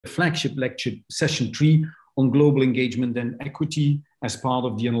flagship lecture, session 3 on global engagement and equity as part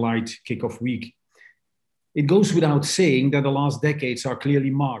of the Enlight kickoff week. It goes without saying that the last decades are clearly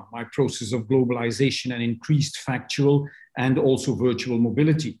marked by process of globalization and increased factual and also virtual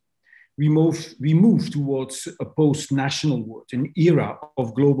mobility. We move towards a post-national world, an era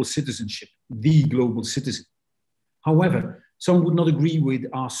of global citizenship, the global citizen. However, some would not agree with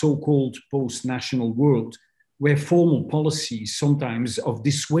our so-called post-national world, where formal policies sometimes of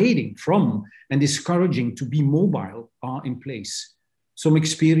dissuading from and discouraging to be mobile are in place. Some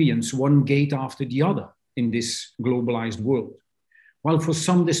experience one gate after the other in this globalized world. While for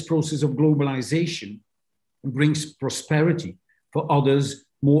some this process of globalization brings prosperity, for others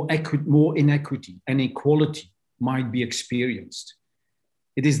more inequity and equality might be experienced.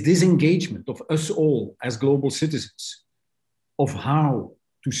 It is this engagement of us all as global citizens, of how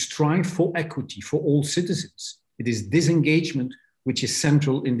to strive for equity for all citizens. It is this engagement which is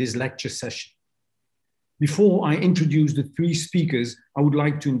central in this lecture session. Before I introduce the 3 speakers, I would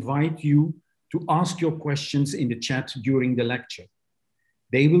like to invite you to ask your questions in the chat during the lecture.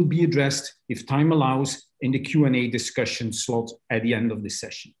 They will be addressed, if time allows, in the Q&A discussion slot at the end of this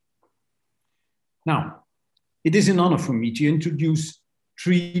session. Now, it is an honor for me to introduce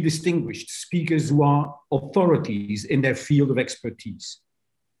 3 distinguished speakers who are authorities in their field of expertise.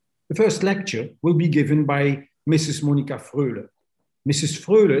 The first lecture will be given by Mrs. Monika Froehler. Mrs.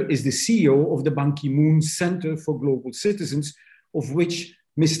 Froehler is the CEO of the Ban Ki-moon Center for Global Citizens, of which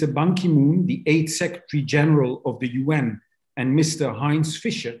Mr. Ban Ki-moon, the 8th Secretary General of the UN, and Mr. Heinz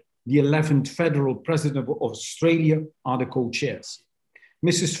Fischer, the 11th Federal President of Australia, are the co-chairs.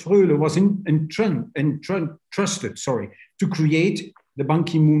 Mrs. Froehler was entrusted to create the Ban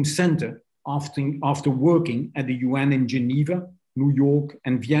Ki-moon Center after working at the UN in Geneva, New York,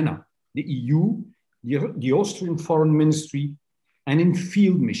 and Vienna, the EU, the Austrian Foreign Ministry, and in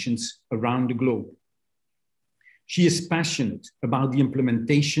field missions around the globe. She is passionate about the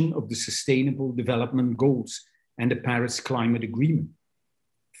implementation of the Sustainable Development Goals and the Paris Climate Agreement.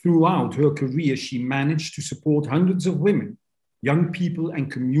 Throughout her career, she managed to support hundreds of women, young people,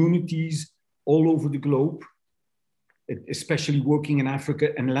 and communities all over the globe, especially working in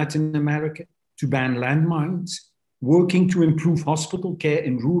Africa and Latin America, to ban landmines, working to improve hospital care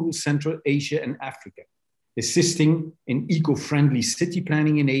in rural Central Asia and Africa, assisting in eco-friendly city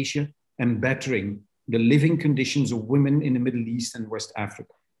planning in Asia, and bettering the living conditions of women in the Middle East and West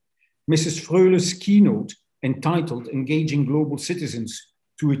Africa. Mrs. Froehler's keynote, entitled Engaging Global Citizens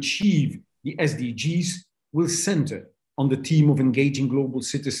to Achieve the SDGs, will center on the theme of engaging global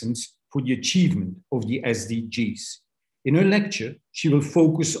citizens for the achievement of the SDGs. In her lecture, she will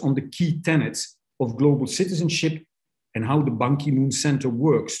focus on the key tenets of global citizenship and how the Ban Ki-moon Center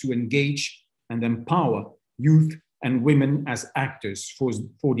works to engage and empower youth and women as actors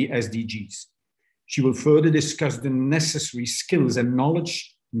for the SDGs. She will further discuss the necessary skills and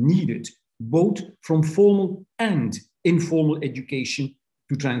knowledge needed both from formal and informal education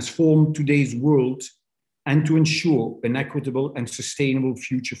to transform today's world and to ensure an equitable and sustainable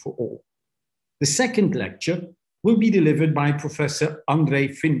future for all. The second lecture will be delivered by Professor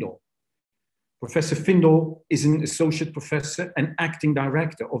Andrej Findor. Professor Findor is an associate professor and acting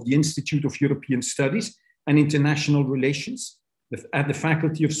director of the Institute of European Studies and International Relations at the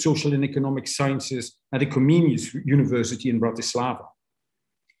Faculty of Social and Economic Sciences at the Comenius University in Bratislava.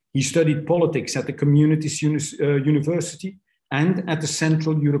 He studied politics at the Comenius University and at the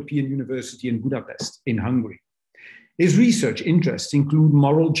Central European University in Budapest in Hungary. His research interests include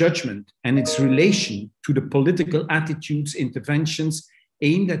moral judgment and its relation to the political attitudes, interventions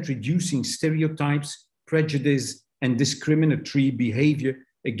aimed at reducing stereotypes, prejudice, and discriminatory behavior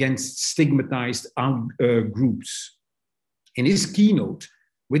against stigmatized groups. In his keynote,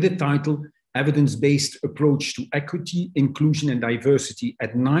 with the title Evidence-Based Approach to Equity, Inclusion and Diversity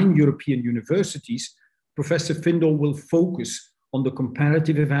at 9 European Universities, Professor Findor will focus on the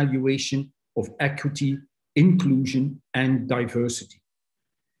comparative evaluation of equity, inclusion, and diversity.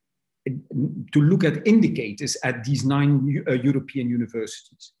 To look at indicators at these 9 European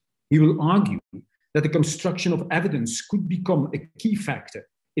universities. He will argue that the construction of evidence could become a key factor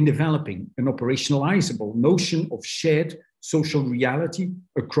in developing an operationalizable notion of shared social reality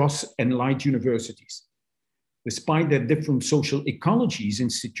across Enlight universities. Despite their different social ecologies,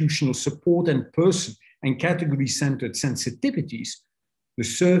 institutional support, and person and category-centered sensitivities, the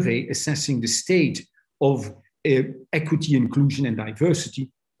survey assessing the state of equity, inclusion, and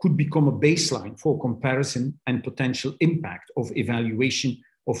diversity could become a baseline for comparison and potential impact of evaluation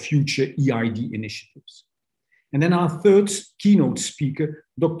of future EID initiatives. And then our third keynote speaker,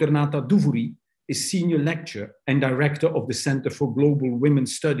 Dr. Nata Duvvury, is Senior Lecturer and Director of the Center for Global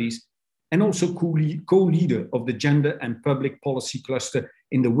Women's Studies, and also co-leader of the Gender and Public Policy Cluster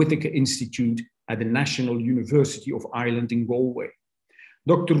in the Whitaker Institute at the National University of Ireland in Galway.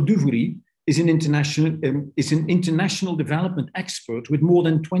 Dr. Duvvury is an international development expert with more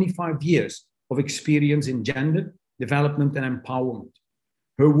than 25 years of experience in gender, development, and empowerment.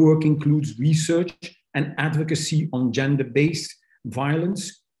 Her work includes research and advocacy on gender-based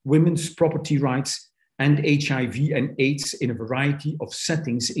violence, women's property rights, and HIV and AIDS in a variety of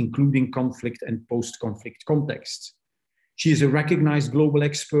settings, including conflict and post-conflict contexts. She is a recognized global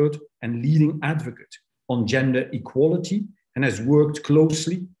expert and leading advocate on gender equality and has worked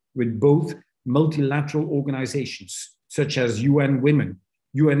closely with both multilateral organizations such as UN Women,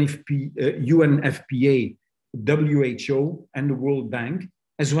 UNFPA, WHO, and the World Bank,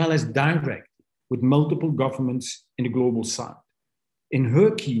 as well as direct with multiple governments in the global south. In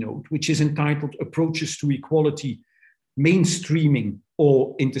her keynote, which is entitled Approaches to Equality, Mainstreaming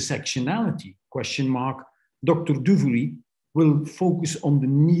or Intersectionality, Dr. Duvvury will focus on the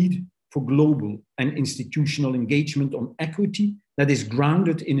need for global and institutional engagement on equity that is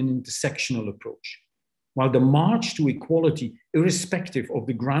grounded in an intersectional approach. While the march to equality, irrespective of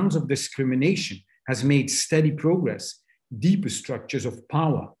the grounds of discrimination, has made steady progress, deeper structures of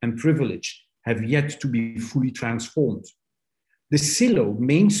power and privilege have yet to be fully transformed. The silo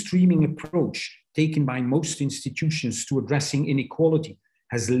mainstreaming approach taken by most institutions to addressing inequality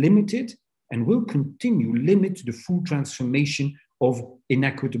has limited and will continue to limit the full transformation of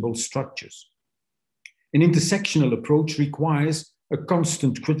inequitable structures. An intersectional approach requires a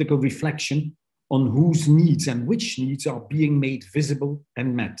constant critical reflection on whose needs and which needs are being made visible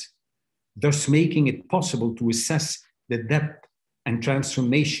and met, thus making it possible to assess the depth and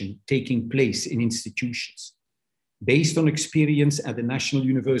transformation taking place in institutions. Based on experience at the National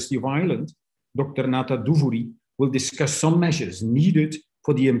University of Ireland, Dr. Nata Duvvury will discuss some measures needed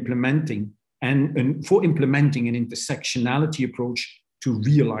for implementing an intersectionality approach to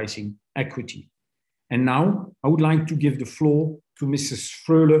realizing equity. And now I would like to give the floor to Mrs.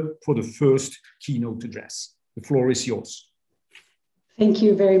 Froehler for the first keynote address. The floor is yours. Thank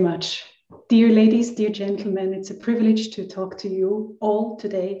you very much. Dear ladies, dear gentlemen, it's a privilege to talk to you all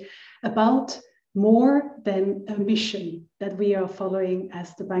today about more than a mission that we are following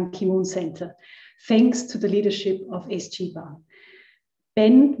as the Ban Ki-moon Center, thanks to the leadership of SG Ban.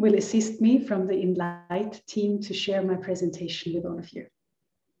 Ben will assist me from the Enlight team to share my presentation with all of you.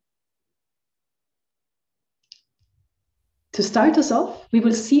 To start us off, we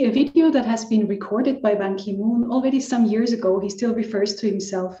will see a video that has been recorded by Ban Ki-moon already some years ago. He still refers to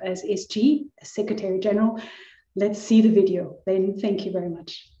himself as SG, as Secretary General. Let's see the video. Ben, thank you very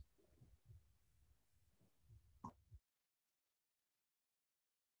much.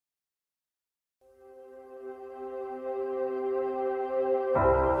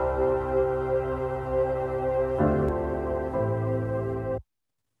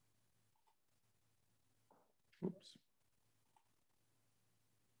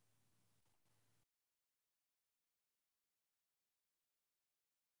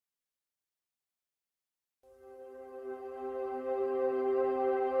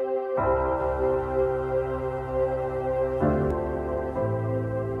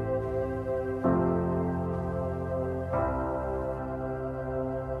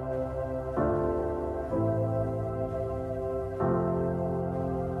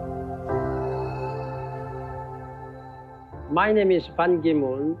 My name is Ban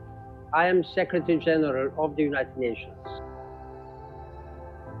Ki-moon. I am Secretary General of the United Nations.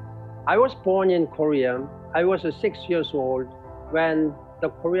 I was born in Korea. I was 6 years old when the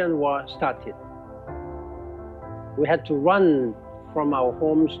Korean War started. We had to run from our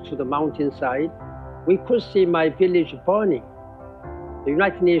homes to the mountainside. We could see my village burning. The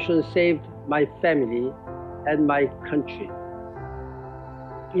United Nations saved my family and my country.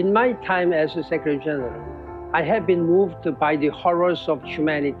 In my time as a Secretary General, I have been moved by the horrors of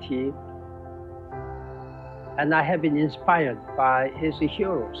humanity, and I have been inspired by his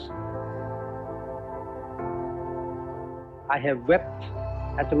heroes. I have wept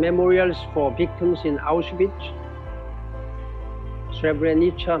at the memorials for victims in Auschwitz,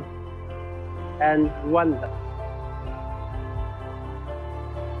 Srebrenica, and Rwanda.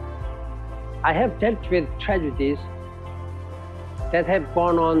 I have dealt with tragedies that have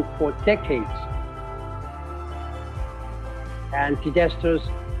gone on for decades, and disasters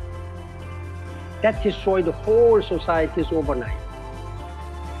that destroyed the whole societies overnight.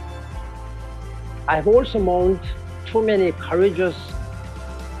 I have also mourned too many courageous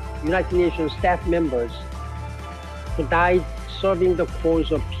United Nations staff members who died serving the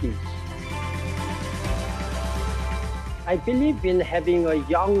cause of peace. I believe in having a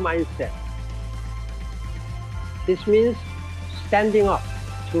young mindset. This means standing up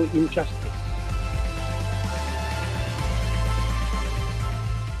to injustice.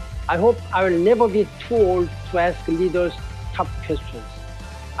 I hope I will never be too old to ask leaders tough questions.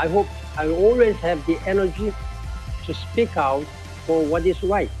 I hope I will always have the energy to speak out for what is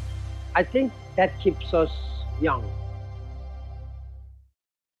right. I think that keeps us young.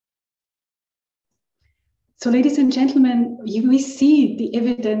 So, ladies and gentlemen, we see the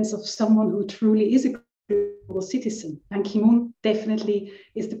evidence of someone who truly is a global citizen. Ban Ki-moon definitely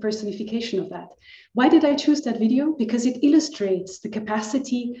is the personification of that. Why did I choose that video? Because it illustrates the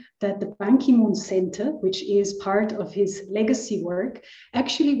capacity that the Ban Ki-moon Center, which is part of his legacy work,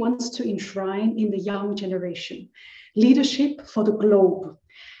 actually wants to enshrine in the young generation. Leadership for the globe.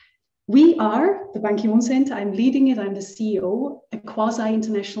 We are the Ban Ki-moon Center. I'm leading it. I'm the CEO, a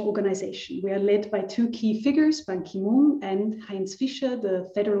quasi-international organization. We are led by two key figures, Ban Ki-moon and Heinz Fischer,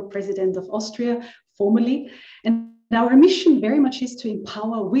 the federal president of Austria, formerly. And our mission very much is to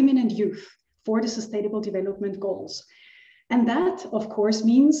empower women and youth for the Sustainable Development Goals. And that, of course,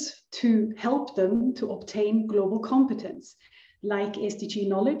 means to help them to obtain global competence, like SDG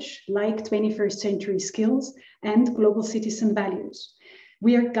knowledge, like 21st century skills, and global citizen values.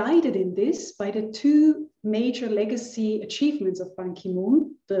 We are guided in this by the two major legacy achievements of Ban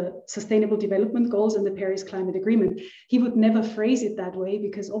Ki-moon, the Sustainable Development Goals and the Paris Climate Agreement. He would never phrase it that way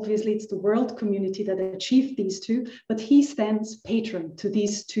because obviously it's the world community that achieved these two, but he stands patron to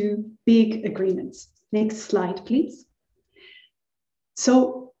these two big agreements. Next slide, please.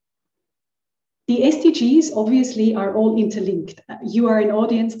 So the SDGs obviously are all interlinked. You are an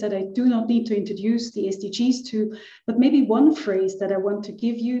audience that I do not need to introduce the SDGs to, but maybe one phrase that I want to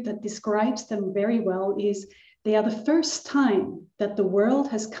give you that describes them very well is they are the first time that the world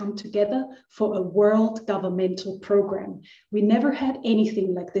has come together for a world governmental program. We never had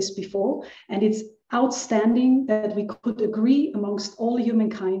anything like this before, and it's outstanding that we could agree amongst all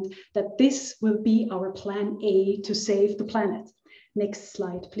humankind that this will be our plan A to save the planet. Next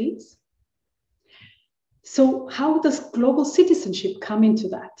slide, please. So how does global citizenship come into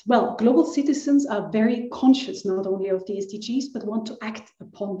that? Well, global citizens are very conscious not only of the SDGs, but want to act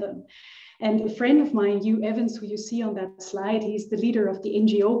upon them. And a friend of mine, Hugh Evans, who you see on that slide, he's the leader of the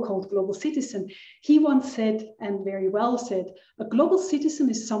NGO called Global Citizen. He once said, and very well said, a global citizen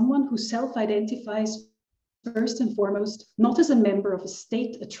is someone who self-identifies first and foremost, not as a member of a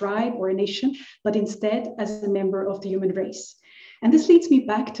state, a tribe, or a nation, but instead as a member of the human race. And this leads me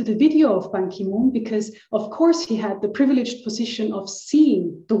back to the video of Ban Ki-moon, because of course he had the privileged position of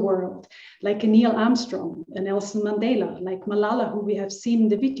seeing the world, like a Neil Armstrong, a Nelson Mandela, like Malala, who we have seen in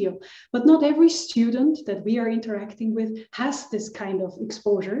the video. But not every student that we are interacting with has this kind of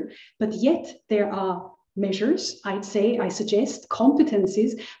exposure, but yet there are measures, I suggest,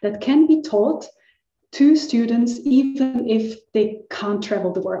 competencies that can be taught to students even if they can't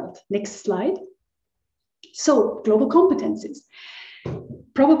travel the world. Next slide. So, global competencies.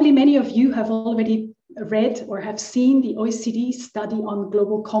 Probably many of you have already read or have seen the OECD study on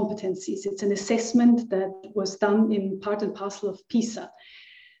global competencies. It's an assessment that was done in part and parcel of PISA.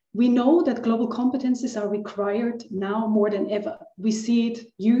 We know that global competencies are required now more than ever. We see it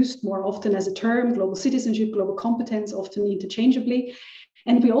used more often as a term, global citizenship, global competence, often interchangeably.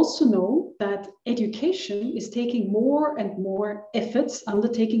 And we also know that education is taking more and more efforts,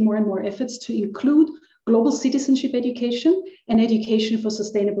 undertaking more and more efforts to include global citizenship education and education for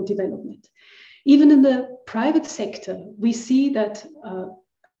sustainable development. Even in the private sector, we see that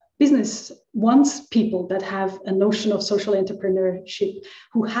business wants people that have a notion of social entrepreneurship,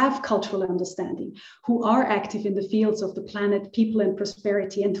 who have cultural understanding, who are active in the fields of the planet, people and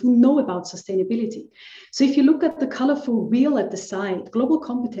prosperity, and who know about sustainability. So if you look at the colorful wheel at the side, global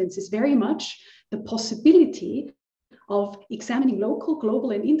competence is very much the possibility of examining local,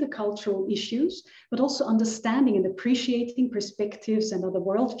 global, and intercultural issues, but also understanding and appreciating perspectives and other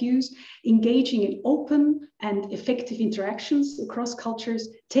worldviews, engaging in open and effective interactions across cultures,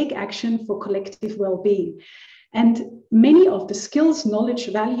 take action for collective well-being. And many of the skills,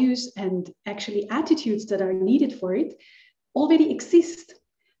 knowledge, values, and actually attitudes that are needed for it already exist.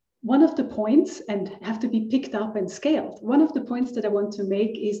 One of the points, and have to be picked up and scaled, one of the points that I want to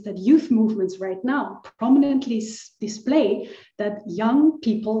make is that youth movements right now prominently display that young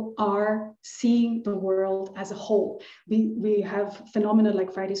people are seeing the world as a whole. We have phenomena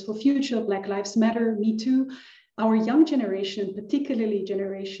like Fridays for Future, Black Lives Matter, Me Too. Our young generation, particularly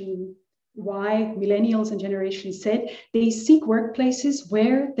Generation Y, millennials and Generation Z, they seek workplaces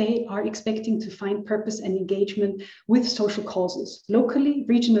where they are expecting to find purpose and engagement with social causes, locally,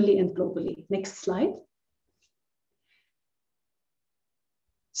 regionally, and globally. Next slide.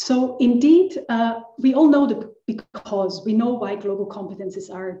 So indeed, we all know that because we know why global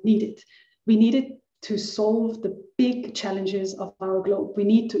competences are needed. We need it to solve the big challenges of our globe. We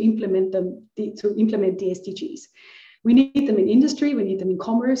need to implement them, the SDGs. We need them in industry, we need them in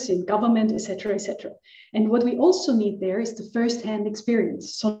commerce, in government, etc., etc. And what we also need there is the first-hand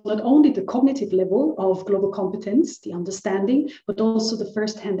experience. So not only the cognitive level of global competence, the understanding, but also the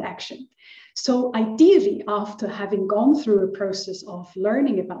first-hand action. So ideally, after having gone through a process of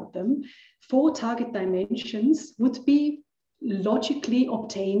learning about them, 4 target dimensions would be logically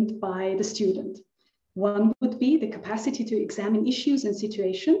obtained by the student. One would be the capacity to examine issues and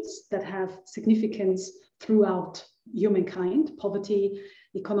situations that have significance throughout humankind, poverty,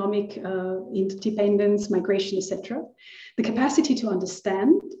 economic interdependence, migration, etc. The capacity to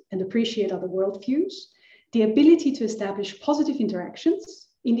understand and appreciate other worldviews, the ability to establish positive interactions,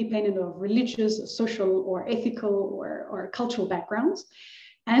 independent of religious, social, or ethical, or cultural backgrounds,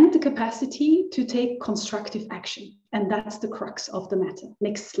 and the capacity to take constructive action. And that's the crux of the matter.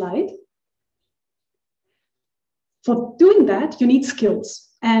 Next slide. For doing that, you need skills.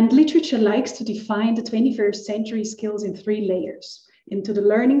 And literature likes to define the 21st century skills in 3 layers, into the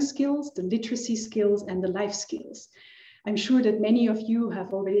learning skills, the literacy skills, and the life skills. I'm sure that many of you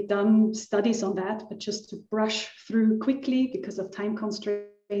have already done studies on that, but just to brush through quickly because of time constraints.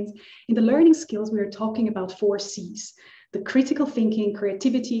 In the learning skills, we are talking about 4 C's: the critical thinking,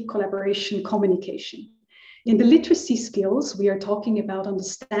 creativity, collaboration, communication. In the literacy skills, we are talking about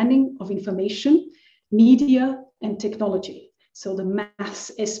understanding of information, media, and technology. So the maths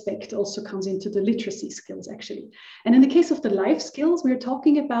aspect also comes into the literacy skills, actually. And in the case of the life skills, we're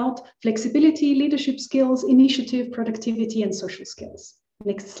talking about flexibility, leadership skills, initiative, productivity, and social skills.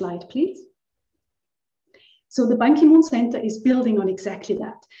 Next slide, please. So the Ban Ki-moon Center is building on exactly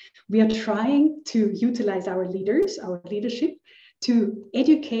that. We are trying to utilize our leaders, our leadership, to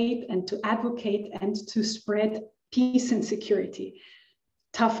educate and to advocate and to spread peace and security.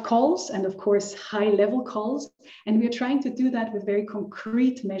 Tough calls and of course high-level calls, and we are trying to do that with very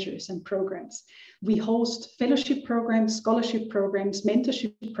concrete measures and programs. We host fellowship programs, scholarship programs,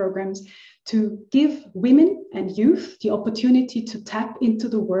 mentorship programs to give women and youth the opportunity to tap into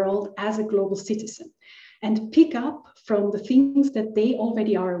the world as a global citizen and pick up from the things that they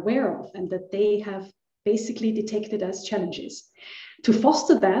already are aware of and that they have basically detected as challenges. To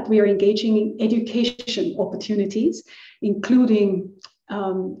foster that, we are engaging in education opportunities, including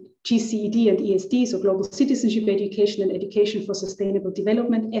GCED and ESD, so Global Citizenship Education and Education for Sustainable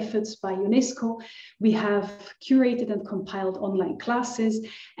Development efforts by UNESCO. We have curated and compiled online classes.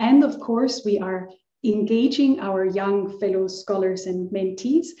 And of course, we are engaging our young fellow scholars and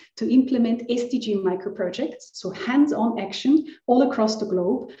mentees to implement SDG microprojects, so hands-on action all across the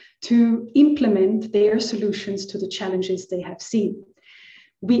globe to implement their solutions to the challenges they have seen.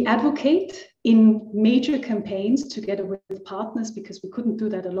 We advocate in major campaigns together with partners, because we couldn't do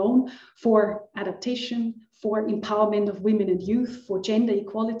that alone, for adaptation, for empowerment of women and youth, for gender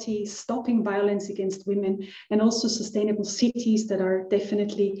equality, stopping violence against women, and also sustainable cities that are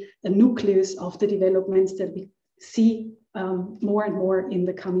definitely a nucleus of the developments that we see more and more in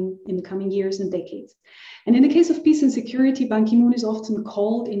the coming years and decades. And in the case of peace and security, Ban Ki-moon is often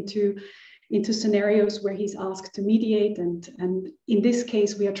called into scenarios where he's asked to mediate. And in this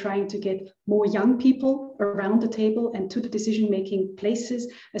case, we are trying to get more young people around the table and to the decision-making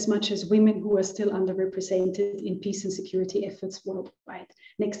places, as much as women who are still underrepresented in peace and security efforts worldwide.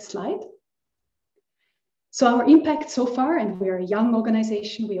 Next slide. So our impact so far, and we are a young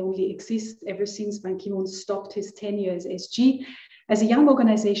organization, we only exist ever since Ban Ki-moon stopped his tenure as SG. As a young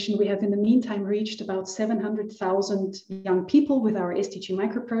organization, we have in the meantime reached about 700,000 young people with our SDG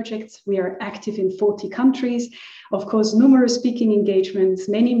microprojects. We are active in 40 countries. Of course, numerous speaking engagements,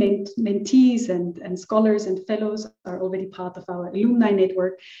 many mentees and scholars and fellows are already part of our alumni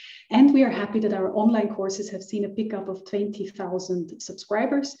network. And we are happy that our online courses have seen a pickup of 20,000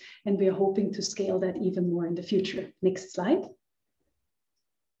 subscribers, and we are hoping to scale that even more in the future. Next slide.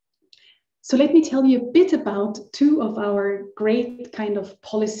 So let me tell you a bit about 2 of our great kind of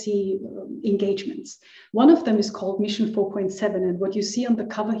policy engagements. One of them is called Mission 4.7. And what you see on the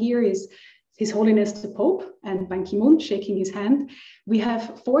cover here is His Holiness the Pope and Ban Ki-moon shaking his hand. We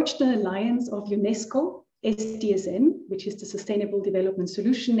have forged an alliance of UNESCO, SDSN, which is the Sustainable Development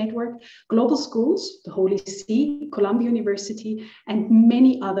Solution Network, global schools, the Holy See, Columbia University, and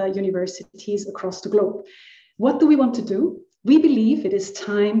many other universities across the globe. What do we want to do? We believe it is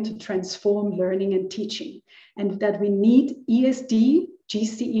time to transform learning and teaching, and that we need ESD,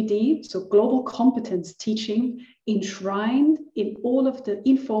 GCED, so global competence teaching, enshrined in all of the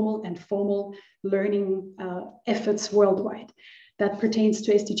informal and formal learning efforts worldwide. that pertains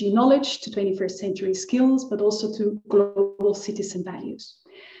to SDG knowledge, to 21st century skills, but also to global citizen values.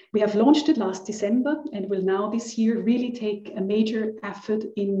 We have launched it last December and will now this year really take a major effort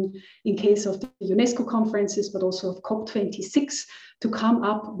in case of the UNESCO conferences, but also of COP26, to come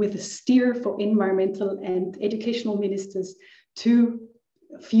up with a steer for environmental and educational ministers to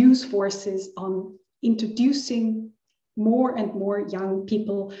fuse forces on introducing more and more young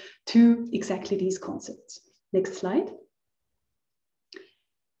people to exactly these concepts. Next slide.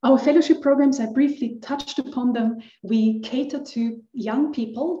 Our fellowship programs, I briefly touched upon them. We cater to young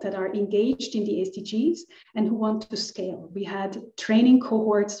people that are engaged in the SDGs and who want to scale. We had training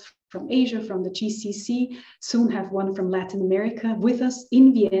cohorts from Asia, from the GCC, soon have one from Latin America with us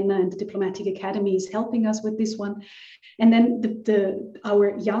in Vienna, and the Diplomatic Academy is helping us with this one. And then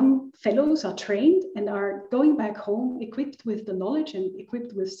our young fellows are trained and are going back home equipped with the knowledge and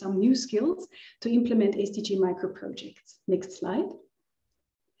equipped with some new skills to implement SDG micro projects. Next slide.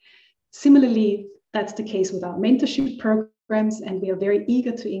 Similarly, that's the case with our mentorship programs, and we are very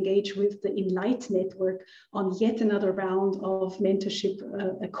eager to engage with the Enlight network on yet another round of mentorship,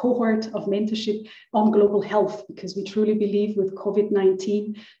 a cohort of mentorship on global health, because we truly believe with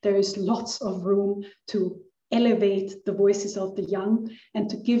COVID-19, there is lots of room to elevate the voices of the young and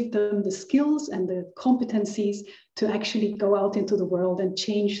to give them the skills and the competencies to actually go out into the world and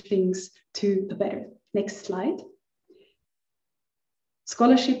change things to the better. Next slide.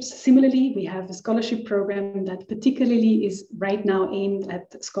 Scholarships, similarly, we have a scholarship program that particularly is right now aimed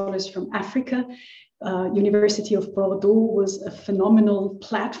at scholars from Africa. University of Bordeaux was a phenomenal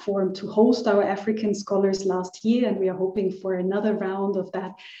platform to host our African scholars last year, and we are hoping for another round of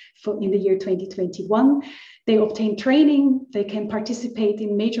that in the year 2021. They obtain training, they can participate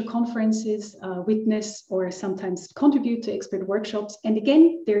in major conferences, witness or sometimes contribute to expert workshops, and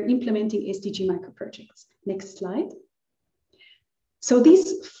again, they're implementing SDG micro projects. Next slide. So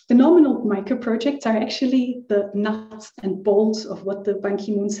these phenomenal micro projects are actually the nuts and bolts of what the Ban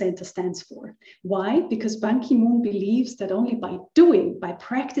Ki-moon Center stands for. Why? Because Ban Ki-moon believes that only by doing, by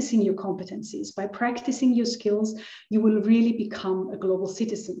practicing your competencies, by practicing your skills, you will really become a global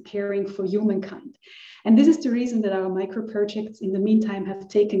citizen caring for humankind. And this is the reason that our micro projects in the meantime have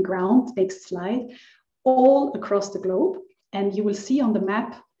taken ground, next slide, all across the globe. And you will see on the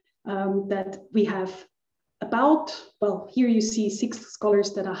map that we have about, well, here you see 6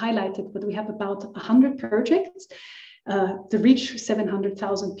 scholars that are highlighted, but we have about 100 projects to reach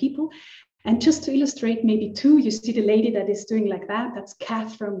 700,000 people. And just to illustrate maybe 2, you see the lady that is doing like that, that's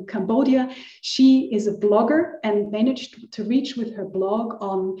Kath from Cambodia. She is a blogger and managed to reach with her blog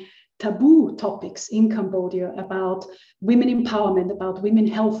on taboo topics in Cambodia about women empowerment, about women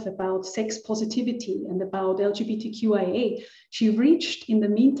health, about sex positivity, and about LGBTQIA. She reached, in the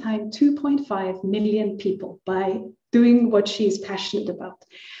meantime, 2.5 million people by doing what she is passionate about.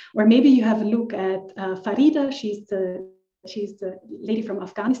 Or maybe you have a look at Farida. She's the lady from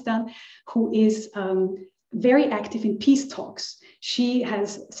Afghanistan who is very active in peace talks. She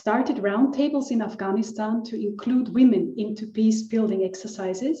has started roundtables in Afghanistan to include women into peace building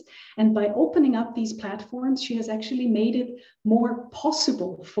exercises. And by opening up these platforms, she has actually made it more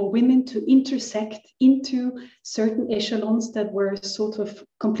possible for women to intersect into certain echelons that were sort of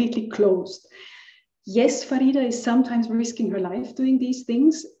completely closed. Yes, Farida is sometimes risking her life doing these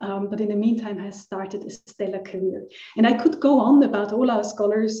things, but in the meantime has started a stellar career. And I could go on about all our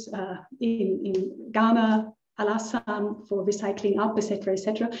scholars in Ghana, Alassane for recycling up, etc.,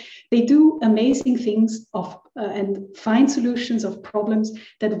 etc. They do amazing things and find solutions of problems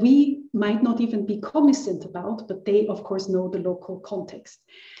that we might not even be cognizant about, but they, of course, know the local context.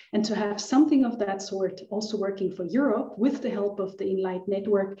 And to have something of that sort also working for Europe with the help of the Enlight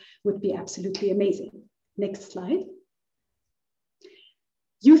network would be absolutely amazing. Next slide.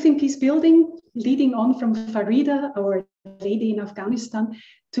 Youth in peace building, leading on from Farida, our lady in Afghanistan,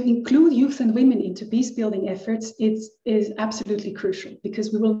 to include youth and women into peace building efforts is absolutely crucial,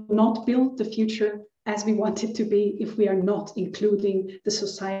 because we will not build the future as we want it to be if we are not including the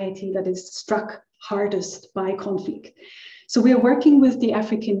society that is struck hardest by conflict. So we are working with the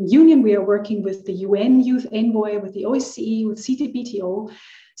African Union, we are working with the UN Youth Envoy, with the OSCE, with CTBTO,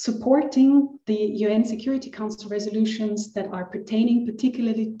 supporting the UN Security Council resolutions that are pertaining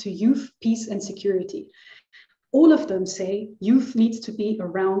particularly to youth, peace, and security. All of them say youth needs to be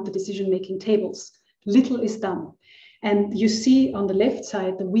around the decision-making tables. Little is done. And you see on the left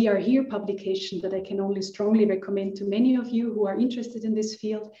side the We Are Here publication that I can only strongly recommend to many of you who are interested in this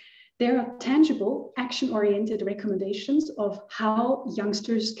field. There are tangible, action-oriented recommendations of how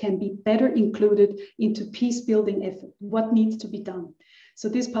youngsters can be better included into peace-building effort, what needs to be done. So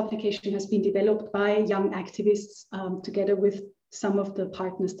this publication has been developed by young activists together with some of the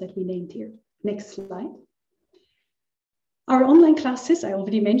partners that we named here. Next slide. Our online classes, I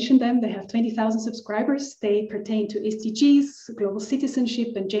already mentioned them, they have 20,000 subscribers. They pertain to SDGs, global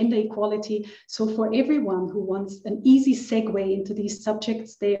citizenship, and gender equality. So for everyone who wants an easy segue into these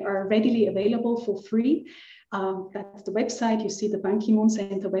subjects, they are readily available for free. That's the website. You see the Ban Ki-moon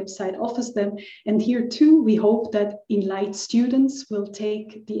Center website offers them. And here too, we hope that enlightened students will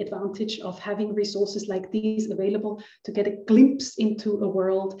take the advantage of having resources like these available to get a glimpse into a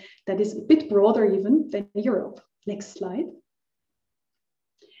world that is a bit broader even than Europe. Next slide.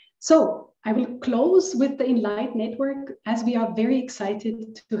 So I will close with the Enlight Network, as we are very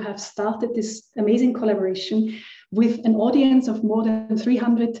excited to have started this amazing collaboration with an audience of more than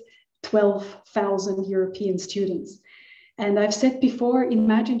 312,000 European students. And I've said before,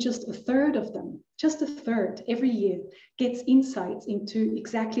 imagine just a third of them, just a third every year, gets insights into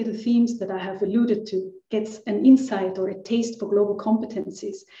exactly the themes that I have alluded to, gets an insight or a taste for global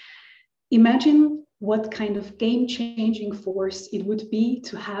competencies. Imagine what kind of game-changing force it would be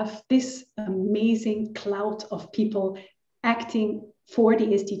to have this amazing cloud of people acting for the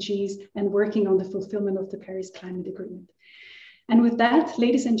SDGs and working on the fulfillment of the Paris Climate Agreement. And with that,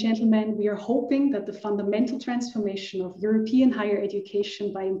 ladies and gentlemen, we are hoping that the fundamental transformation of European higher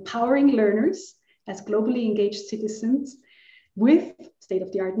education by empowering learners as globally engaged citizens with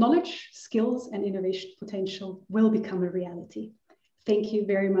state-of-the-art knowledge, skills, and innovation potential will become a reality. Thank you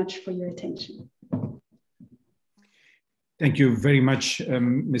very much for your attention. Thank you very much,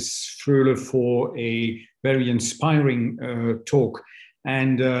 Ms. Froehler, for a very inspiring talk.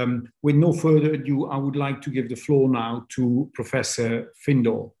 And with no further ado, I would like to give the floor now to Professor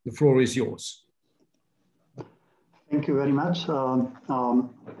Findor. The floor is yours. Thank you very much. I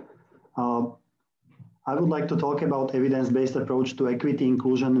would like to talk about evidence-based approach to equity,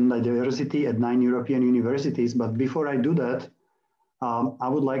 inclusion, and diversity at 9 European universities. But before I do that, I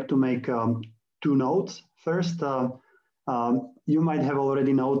would like to make 2 notes. First, you might have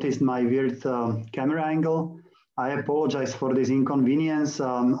already noticed my weird camera angle. I apologize for this inconvenience.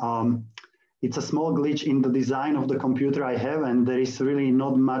 It's a small glitch in the design of the computer I have, and there is really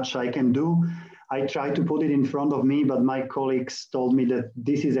not much I can do. I tried to put it in front of me, but my colleagues told me that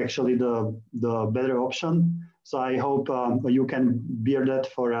this is actually the better option. So I hope you can bear that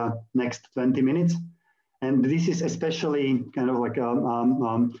for next 20 minutes. And this is especially kind of like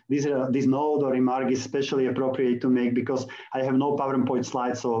this note or remark is especially appropriate to make because I have no PowerPoint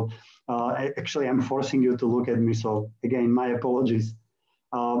slides. So actually, I'm forcing you to look at me. So again, my apologies.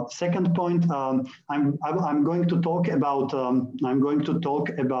 Second point, I'm going to talk about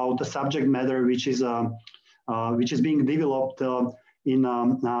a subject matter which is being developed in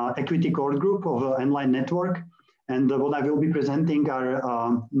Equity Core Group of online network. And what I will be presenting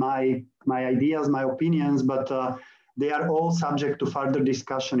are my ideas, my opinions, but they are all subject to further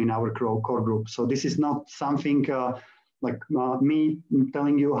discussion in our core group. So this is not something like me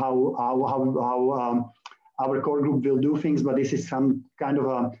telling you how our core group will do things, but this is some kind of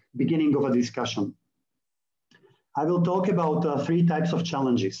a beginning of a discussion. I will talk about 3 types of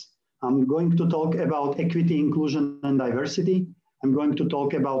challenges. I'm going to talk about equity, inclusion, and diversity. I'm going to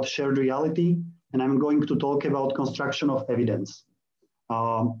talk about shared reality, and I'm going to talk about construction of evidence.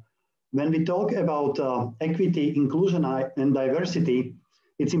 When we talk about equity, inclusion, and diversity,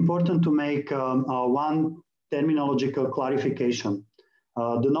 it's important to make one terminological clarification.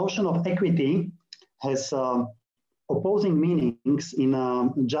 The notion of equity has opposing meanings in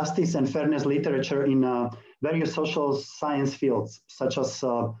justice and fairness literature in various social science fields, such as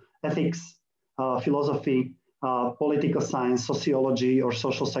ethics, philosophy, political science, sociology, or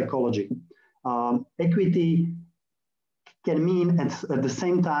social psychology. Equity can mean at the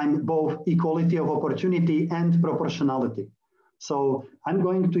same time both equality of opportunity and proportionality. So I'm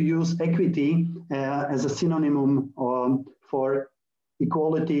going to use equity as a synonym for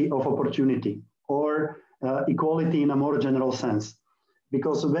equality of opportunity, or equality in a more general sense.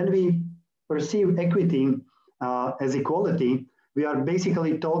 Because when we perceive equity as equality, we are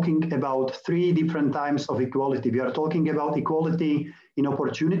basically talking about 3 different types of equality. We are talking about equality in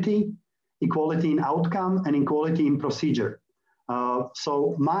opportunity, equality in outcome, and equality in procedure.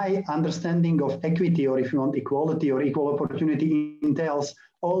 So my understanding of equity, or if you want equality or equal opportunity, entails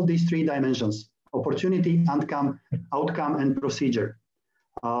all these 3 dimensions: opportunity, outcome, and procedure.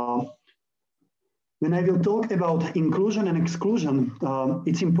 When I will talk about inclusion and exclusion,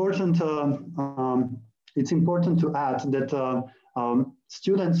 it's important to add that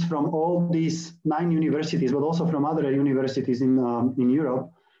students from all these 9 universities, but also from other universities in Europe,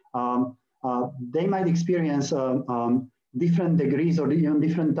 they might experience different degrees or even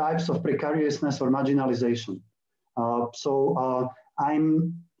different types of precariousness or marginalization.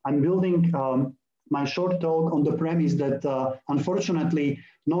 I'm building my short talk on the premise that unfortunately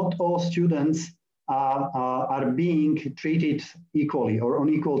not all students are being treated equally or on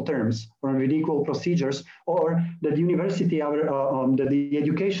equal terms or with equal procedures, or that that the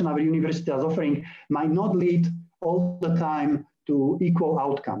education our university is offering might not lead all the time to equal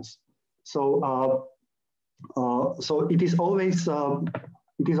outcomes. So it is always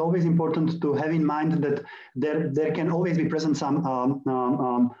important to have in mind that there can always be present some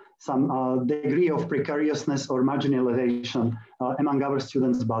degree of precariousness or marginalization among our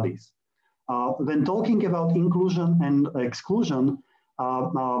students' bodies. When talking about inclusion and exclusion,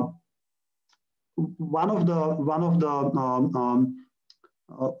 one of the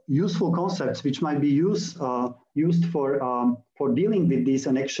useful concepts which might be used for dealing with this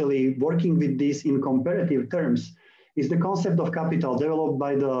and actually working with this in comparative terms is the concept of capital developed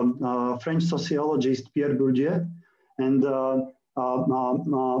by the French sociologist Pierre Bourdieu. And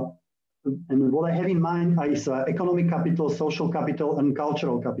what I have in mind is economic capital, social capital, and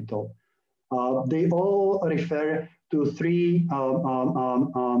cultural capital. They all refer to three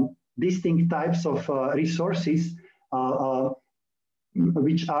distinct types of resources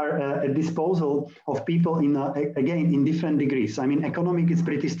which are at disposal of people again in different degrees. I mean, economic is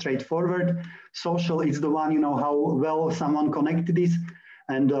pretty straightforward. Social is the one, how well someone connected is,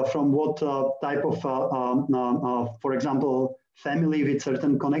 and from what type of, for example, family with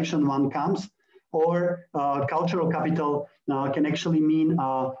certain connection one comes. Or cultural capital can actually mean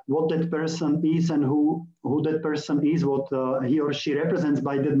what that person is and who that person is, what he or she represents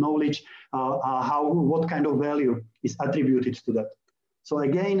by that knowledge, what kind of value is attributed to that. So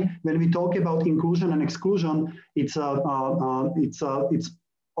again, when we talk about inclusion and exclusion, it's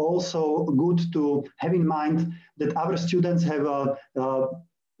also good to have in mind that our students have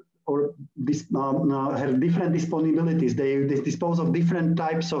have different disponibilities. They dispose of different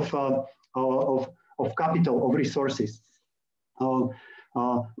types of capital, of resources.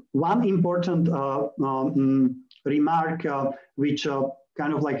 One important remark, which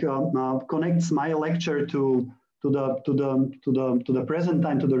kind of like connects my lecture to the present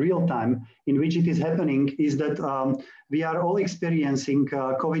time, to the real time in which it is happening, is that we are all experiencing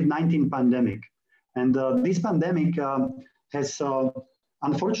COVID-19 pandemic, and this pandemic has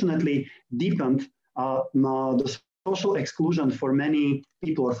unfortunately deepened the social exclusion for many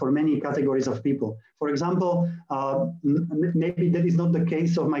people or for many categories of people. For example, maybe that is not the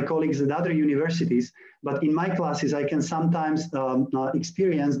case of my colleagues at other universities, but in my classes, I can sometimes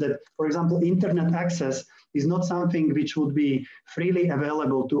experience that, for example, internet access is not something which would be freely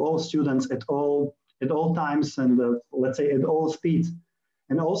available to all students at all times and let's say at all speeds.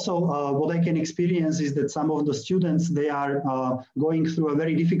 And also what I can experience is that some of the students, they are going through a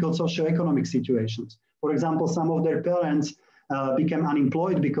very difficult socioeconomic situations. For example, some of their parents became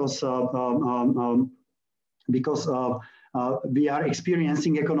unemployed because we are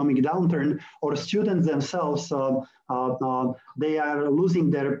experiencing economic downturn, or students themselves, they are losing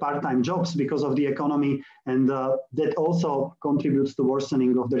their part-time jobs because of the economy, and that also contributes to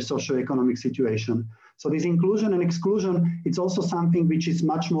worsening of their socioeconomic situation. So this inclusion and exclusion, it's also something which is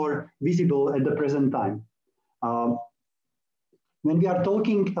much more visible at the present time. When we are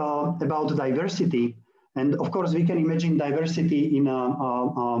talking about diversity, and of course we can imagine diversity in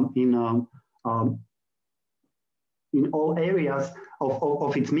all areas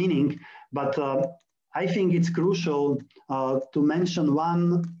of its meaning, but I think it's crucial to mention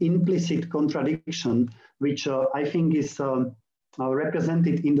one implicit contradiction, which I think is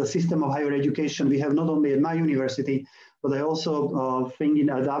represented in the system of higher education we have not only at my university, but I also think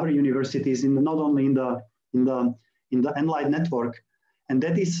at other universities, not only in the Enlight network, and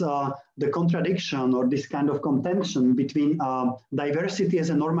that is the contradiction or this kind of contention between diversity as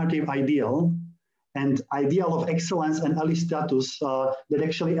a normative ideal and ideal of excellence and elite status that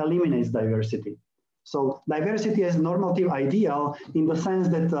actually eliminates diversity. So diversity as normative ideal in the sense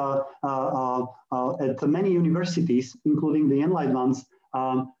that at many universities, including the Enlight ones,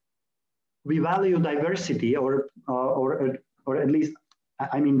 we value diversity, or at least,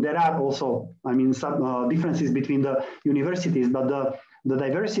 I mean, there are also, I mean, some differences between the universities, but the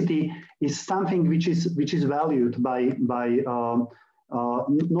diversity is something which is valued by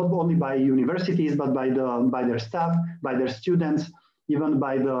not only by universities, but by their staff, by their students, even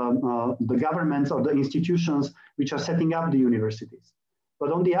by the governments or the institutions which are setting up the universities.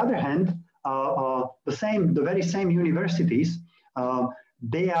 But on the other hand, the very same universities,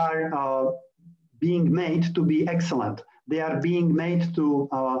 they are being made to be excellent. They are being made to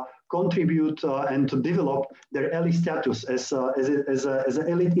contribute and to develop their elite status as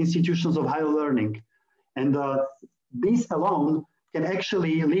elite institutions of higher learning. And this alone can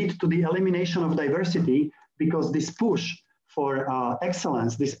actually lead to the elimination of diversity, because this push for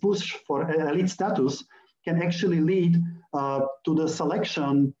excellence, this push for elite status can actually lead to the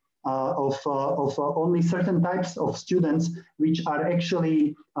selection of only certain types of students, which are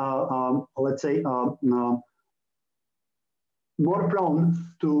actually, let's say, more prone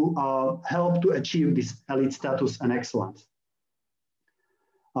to help to achieve this elite status and excellence.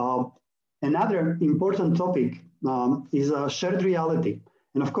 Another important topic is shared reality.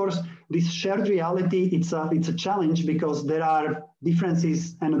 And of course, this shared reality, it's a challenge, because there are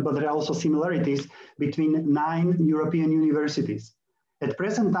differences, but there are also similarities between 9 European universities. At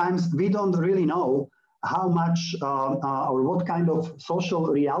present times, we don't really know how much or what kind of social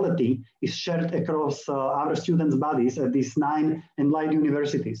reality is shared across our students' bodies at these 9 enlightened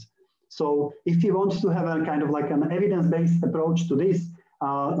universities. So if you want to have a kind of like an evidence-based approach to this,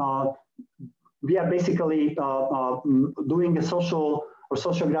 we are basically doing a social or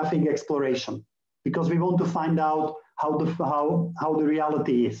sociographic exploration, because we want to find out how the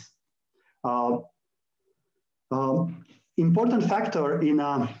reality is. Important factor in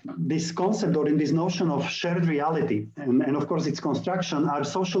this concept or in this notion of shared reality, and of course its construction, are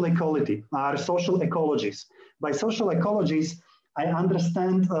social equality, are social ecologies. By social ecologies, I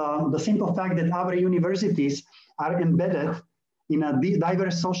understand the simple fact that our universities are embedded in a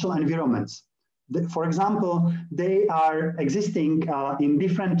diverse social environments. For example, they are existing in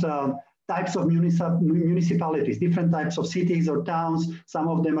different types of municipalities, different types of cities or towns. Some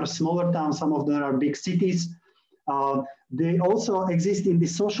of them are smaller towns, some of them are big cities. They also exist in the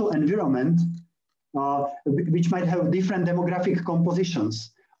social environment, which might have different demographic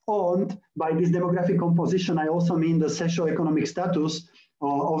compositions. And by this demographic composition, I also mean the socio-economic status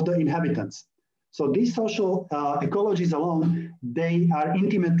of the inhabitants. So these social ecologies alone, they are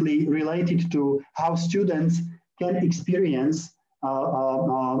intimately related to how students can experience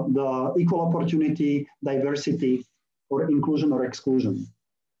the equal opportunity, diversity, or inclusion or exclusion.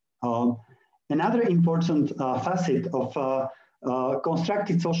 Another important facet of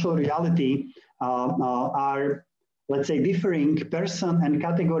constructed social reality are, let's say, differing person and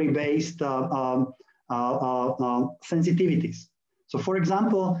category-based sensitivities. So, for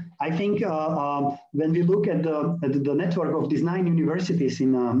example, I think when we look at the network of these 9 universities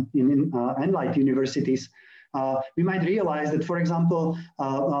in enlightened universities, we might realize that, for example,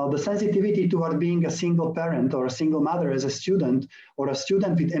 the sensitivity toward being a single parent or a single mother as a student, or a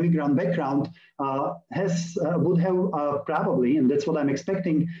student with immigrant background, would have probably, and that's what I'm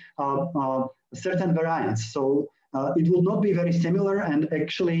expecting, a certain variance. So it will not be very similar, and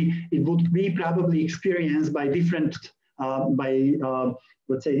actually it would be probably experienced by different,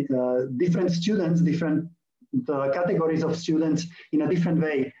 let's say, different students, different categories of students in a different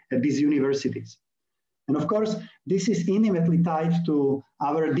way at these universities. And of course, this is intimately tied to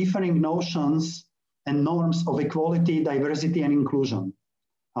our differing notions and norms of equality, diversity, and inclusion.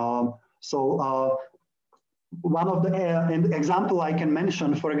 One of the example I can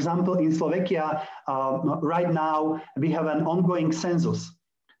mention, for example, in Slovakia, right now, we have an ongoing census.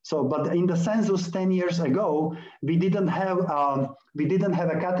 So, but in the census 10 years ago, we didn't have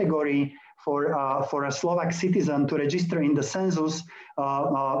a category for a Slovak citizen to register in the census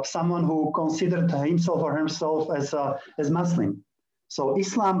someone who considered himself or herself as Muslim. So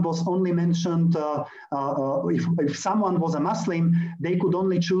Islam was only mentioned, if someone was a Muslim, they could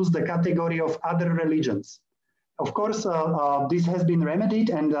only choose the category of other religions. Of course, this has been remedied,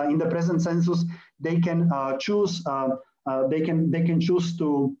 and in the present census, they can choose. They can choose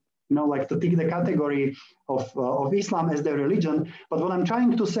to, like to take the category of Islam as their religion. But what I'm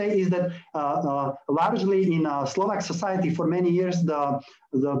trying to say is that largely in Slovak society, for many years, the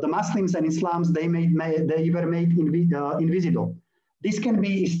Muslims and Islams they were made invisible. This can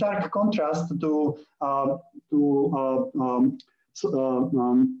be a stark contrast to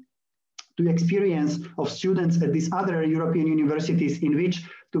experience of students at these other European universities, in which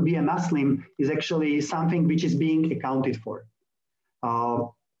to be a Muslim is actually something which is being accounted for.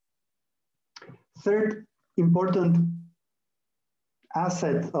 Third important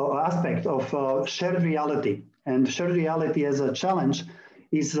aspect of shared reality, and shared reality as a challenge,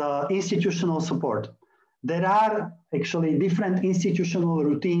 is institutional support. There are actually different institutional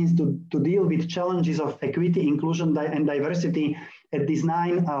routines to deal with challenges of equity, inclusion, and diversity at these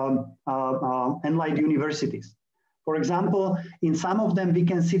 9 enlightened universities. For example, in some of them, we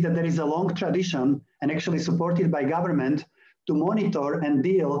can see that there is a long tradition, and actually supported by government, to monitor and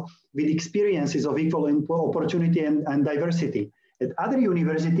deal with experiences of equal opportunity and diversity. At other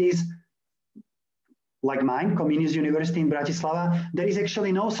universities, like mine, Comenius University in Bratislava, there is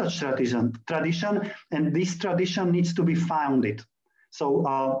actually no such tradition, and this tradition needs to be founded.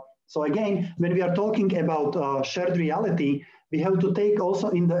 So, so again, when we are talking about shared reality, we have to take also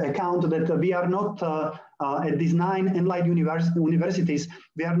in the account that we are not at these 9 enlightened universities,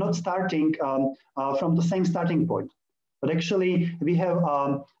 we are not starting from the same starting point, but actually we have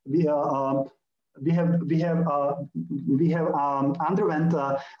underwent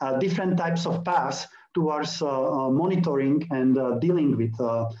different types of paths towards monitoring and dealing with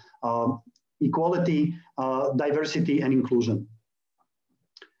equality, diversity, and inclusion.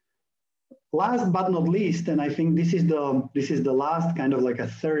 Last but not least, and I think this is the last kind of like a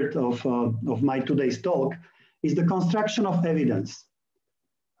third of my today's talk, is the construction of evidence.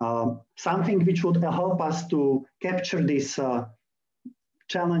 Something which would help us to capture this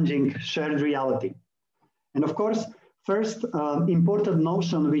challenging shared reality. And of course, first important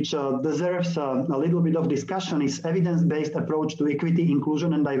notion which deserves a little bit of discussion is evidence-based approach to equity,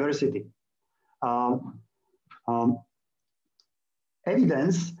 inclusion, and diversity.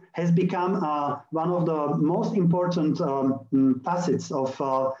 Evidence has become one of the most important facets of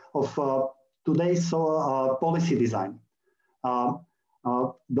today's policy design.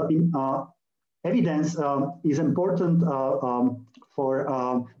 Evidence is important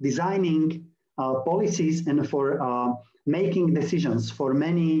for designing policies and for making decisions for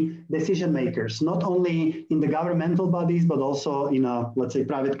many decision makers, not only in the governmental bodies, but also in, let's say,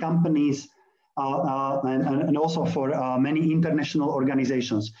 private companies, and also for many international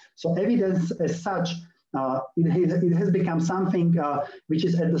organizations. So evidence as such, it has become something which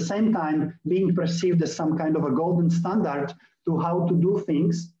is at the same time being perceived as some kind of a golden standard to how to do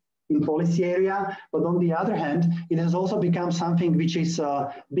things in policy area, but on the other hand, it has also become something which is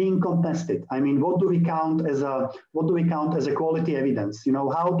being contested. I mean, what do we count as a quality evidence? You know,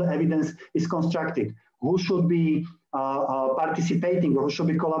 how the evidence is constructed, who should be participating or who should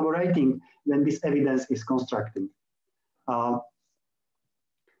be collaborating when this evidence is constructed.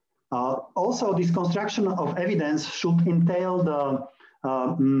 Also, this construction of evidence should entail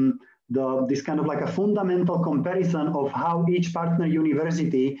this kind of like a fundamental comparison of how each partner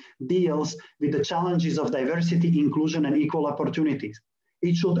university deals with the challenges of diversity, inclusion, and equal opportunities.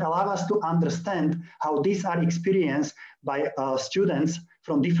 It should allow us to understand how these are experienced by students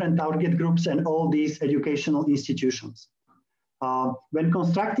from different target groups and all these educational institutions. When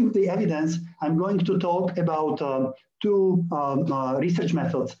constructing the evidence, I'm going to talk about two research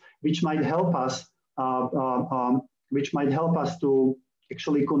methods which might help us to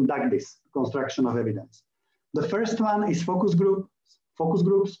actually conduct this construction of evidence. The first one is focus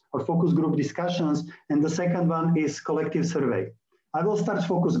groups or focus group discussions, and the second one is collective survey. I will start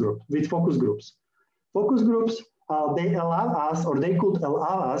with focus groups. Focus groups, they allow us, or they could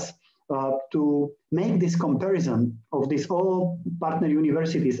allow us to make this comparison of these all partner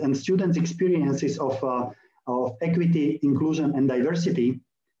universities and students' experiences of equity, inclusion, and diversity.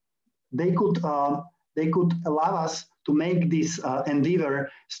 They could allow us to make this endeavor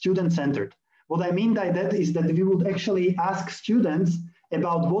student-centered. What I mean by that is that we would actually ask students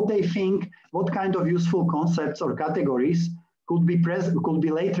about what they think, what kind of useful concepts or categories could be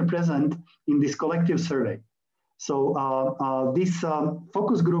later present in this collective survey. So these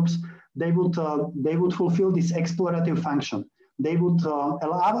focus groups, they would fulfill this explorative function. They would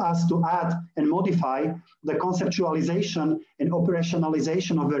allow us to add and modify the conceptualization and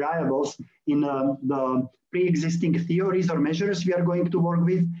operationalization of variables in the pre-existing theories or measures we are going to work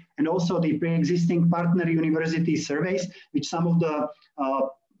with, and also the pre-existing partner university surveys, which some of the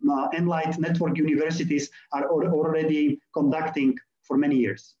Enlight network universities are already conducting for many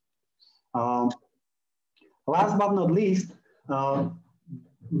years. Last but not least,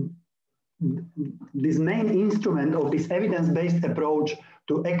 this main instrument of this evidence-based approach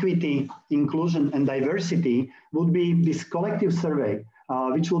to equity, inclusion, and diversity would be this collective survey,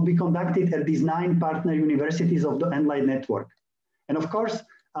 which will be conducted at these 9 partner universities of the Enlight network. And of course,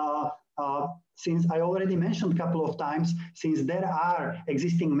 since I already mentioned a couple of times, since there are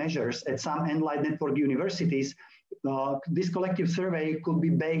existing measures at some Enlight network universities, this collective survey could be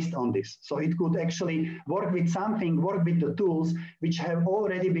based on this. So it could actually work with the tools which have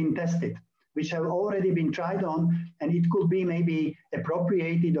already been tested, which have already been tried on, and it could be maybe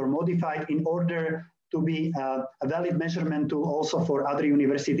appropriated or modified in order to be a valid measurement tool also for other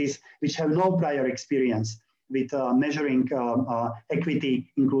universities which have no prior experience with measuring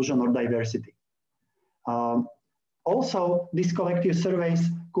equity, inclusion, or diversity. Also, these collective surveys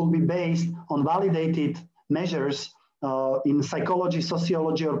could be based on validated measures in psychology,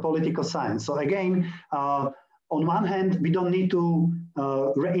 sociology, or political science. So again, on one hand, we don't need to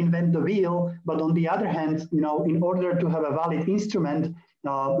reinvent the wheel, but on the other hand, you know, in order to have a valid instrument,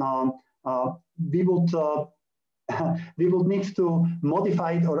 we would need to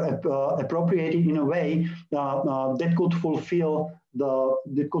modify it or appropriate it in a way that could fulfill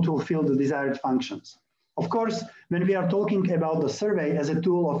the desired functions. Of course, when we are talking about the survey as a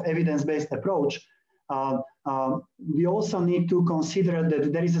tool of evidence-based approach, we also need to consider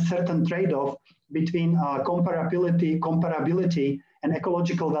that there is a certain trade-off between comparability, and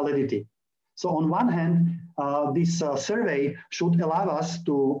ecological validity. So on one hand, this survey should allow us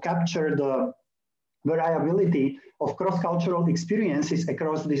to capture the variability of cross-cultural experiences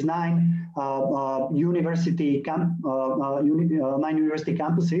across these nine university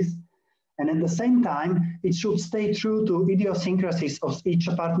campuses. And at the same time, it should stay true to idiosyncrasies of each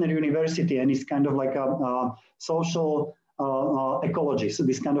partner university, and it's kind of like a social ecology, so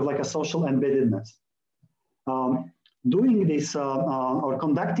this kind of like a social embeddedness. Doing this or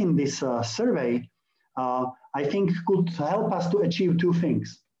conducting this survey, I think could help us to achieve two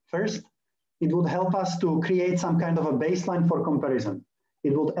things. First, it would help us to create some kind of a baseline for comparison.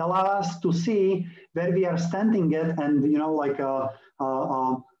 It would allow us to see where we are standing at, and you know, like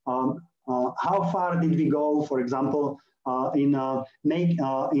how far did we go, for example, in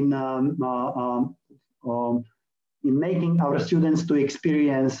making our students to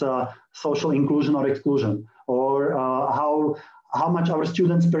experience social inclusion or exclusion, or how much our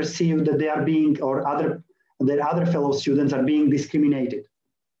students perceive that they are being, or their other fellow students are being discriminated.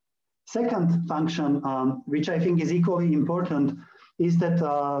 Second function, which I think is equally important, is that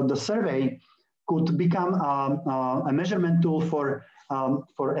the survey could become a measurement tool for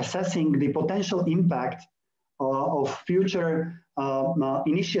assessing the potential impact of future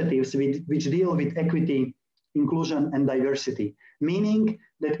initiatives which deal with equity, inclusion, and diversity, meaning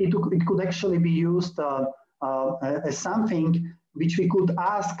that it could actually be used as something which we could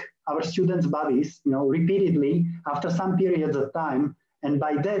ask our students' bodies, you know, repeatedly after some periods of time, and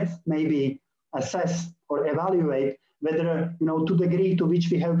by that maybe assess or evaluate whether, you know, to the degree to which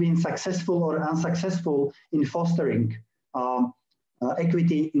we have been successful or unsuccessful in fostering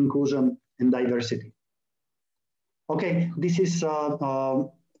equity, inclusion, and diversity. Okay, this is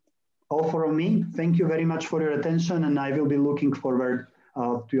all from me. Thank you very much for your attention, and I will be looking forward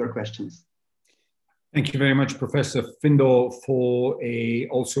to your questions. Thank you very much, Professor Findor, for a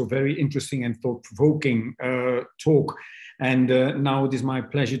also very interesting and thought-provoking talk. And now it is my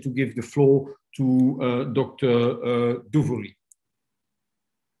pleasure to give the floor to Dr. Duvvury.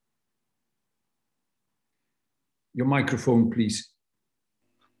 Your microphone, please.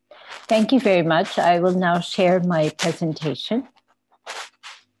 Thank you very much. I will now share my presentation.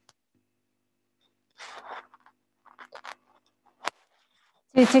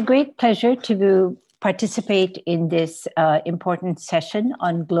 It's a great pleasure to participate in this important session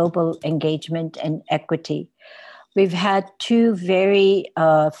on global engagement and equity. We've had two very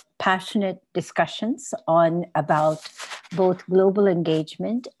passionate discussions about both global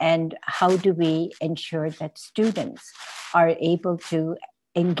engagement and how do we ensure that students are able to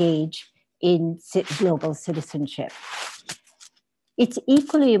engage in global citizenship. It's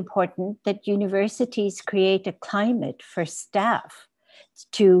equally important that universities create a climate for staff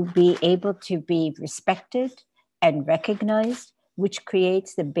to be able to be respected and recognized, which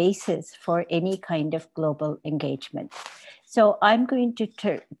creates the basis for any kind of global engagement. So I'm going to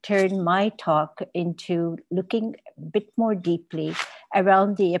turn my talk into looking a bit more deeply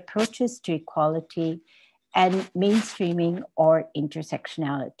around the approaches to equality and mainstreaming or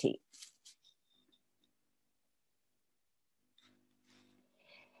intersectionality.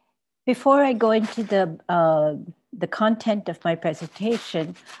 Before I go into the content of my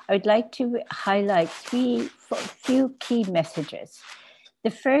presentation, I would like to highlight a few key messages. The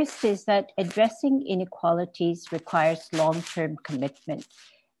first is that addressing inequalities requires long-term commitment.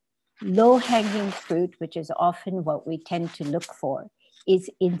 Low-hanging fruit, which is often what we tend to look for, is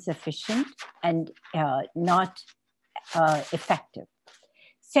insufficient and not effective.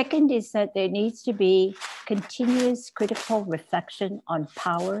 Second is that there needs to be continuous critical reflection on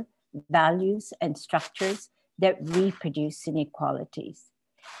power, values, and structures that reproduce inequalities.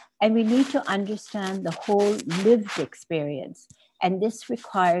 And we need to understand the whole lived experience, and this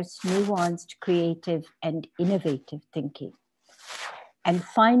requires nuanced, creative, and innovative thinking. And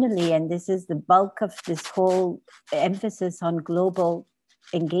finally, and this is the bulk of this whole emphasis on global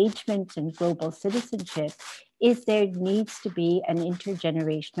engagement and global citizenship, is there needs to be an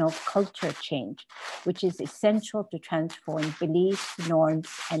intergenerational culture change, which is essential to transform beliefs, norms,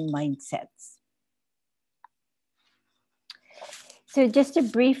 and mindsets. So just a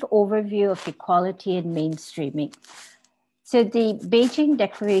brief overview of equality and mainstreaming. So the Beijing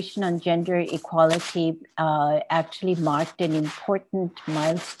Declaration on Gender Equality actually marked an important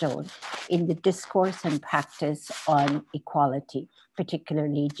milestone in the discourse and practice on equality,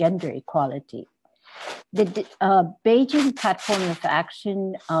 particularly gender equality. The Beijing Platform of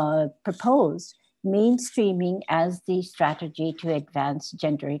Action proposed mainstreaming as the strategy to advance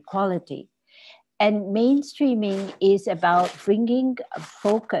gender equality. And mainstreaming is about bringing a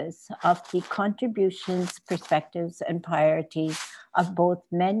focus of the contributions, perspectives, and priorities of both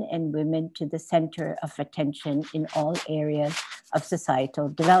men and women to the center of attention in all areas of societal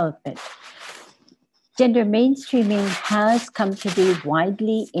development. Gender mainstreaming has come to be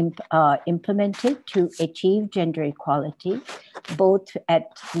widely implemented to achieve gender equality, both at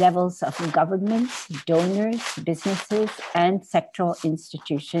levels of governments, donors, businesses, and sectoral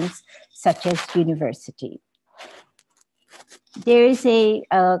institutions such as university. There is a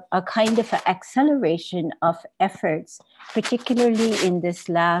kind of an acceleration of efforts, particularly in this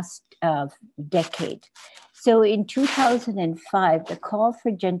last decade. So in 2005, the call for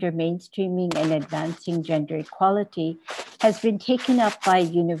gender mainstreaming and advancing gender equality has been taken up by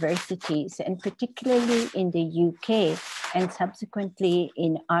universities, and particularly in the UK and subsequently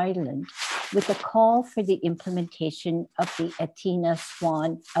in Ireland, with a call for the implementation of the Athena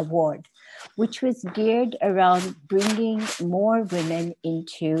Swan Award, which was geared around bringing more women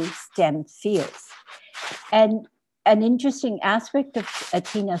into STEM fields. And an interesting aspect of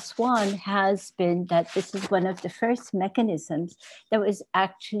Athena Swan has been that this is one of the first mechanisms that was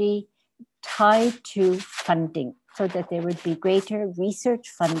actually tied to funding, so that there would be greater research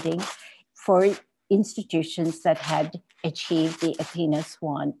funding for institutions that had achieved the Athena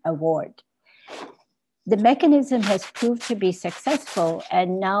Swan Award. The mechanism has proved to be successful,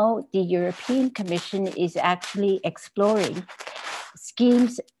 and now the European Commission is actually exploring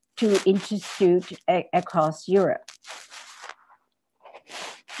schemes to institute across Europe.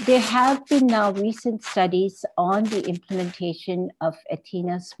 There have been now recent studies on the implementation of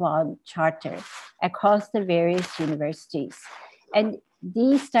Athena Swan Charter across the various universities. And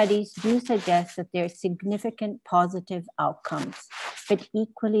these studies do suggest that there are significant positive outcomes, but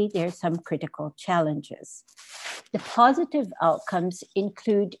equally there are some critical challenges. The positive outcomes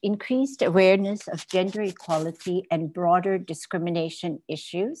include increased awareness of gender equality and broader discrimination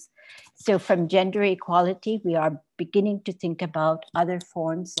issues. So from gender equality, we are beginning to think about other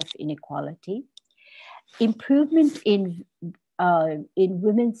forms of inequality. Improvement in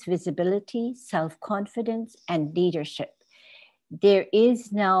women's visibility, self-confidence, and leadership. There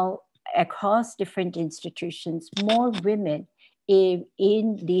is now, across different institutions, more women in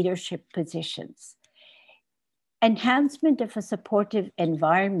leadership positions. Enhancement of a supportive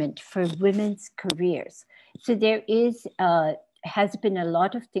environment for women's careers. So there has been a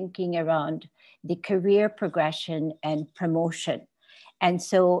lot of thinking around the career progression and promotion. And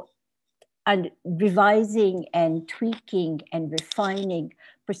so revising and tweaking and refining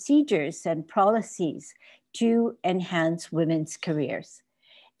procedures and policies to enhance women's careers.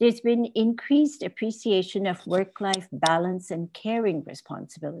 There's been increased appreciation of work-life balance and caring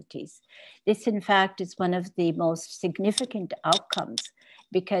responsibilities. This, in fact, is one of the most significant outcomes,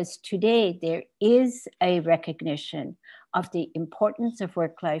 because today there is a recognition of the importance of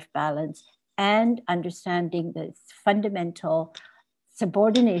work-life balance and understanding the fundamental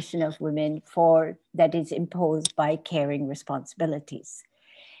subordination of women that is imposed by caring responsibilities.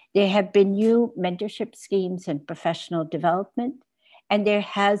 There have been new mentorship schemes and professional development, and there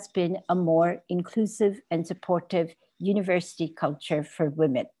has been a more inclusive and supportive university culture for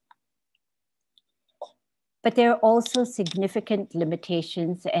women. But there are also significant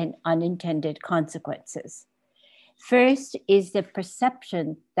limitations and unintended consequences. First is the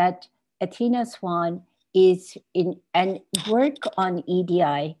perception that Athena Swan is and work on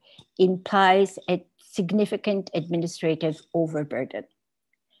EDI implies a significant administrative overburden.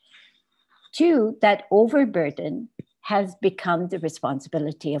 Two, that overburden has become the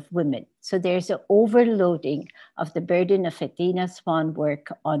responsibility of women. So there's an overloading of the burden of Athena Swan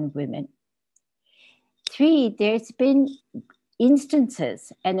work on women. Three, there's been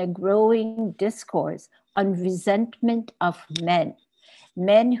instances and a growing discourse on resentment of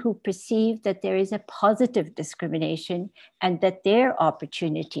men who perceive that there is a positive discrimination and that their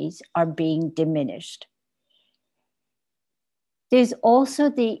opportunities are being diminished. There's also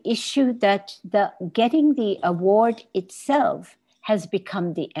the issue that getting the award itself has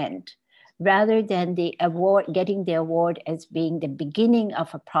become the end, rather than getting the award as being the beginning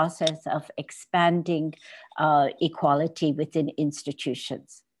of a process of expanding equality within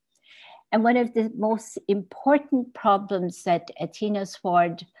institutions. And one of the most important problems that Athena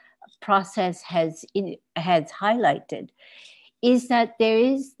Sword process has highlighted is that there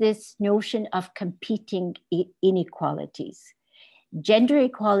is this notion of competing inequalities. Gender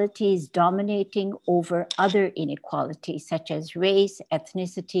equality is dominating over other inequalities, such as race,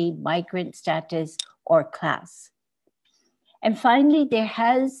 ethnicity, migrant status, or class. And finally, there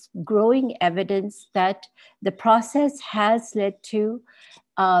has growing evidence that the process has led to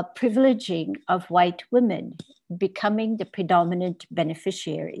privileging of white women becoming the predominant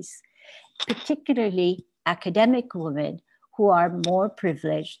beneficiaries, particularly academic women who are more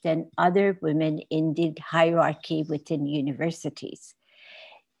privileged than other women in the hierarchy within universities.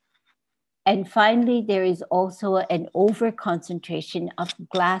 And finally, there is also an over-concentration of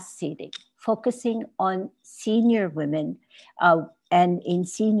glass ceiling, focusing on senior women and in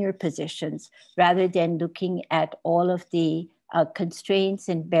senior positions, rather than looking at all of the constraints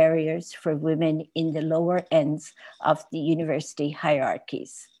and barriers for women in the lower ends of the university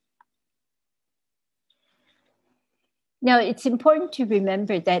hierarchies. Now, it's important to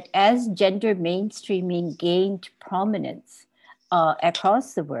remember that as gender mainstreaming gained prominence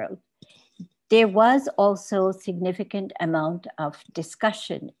across the world, there was also a significant amount of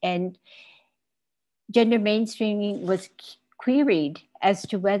discussion, and gender mainstreaming was queried as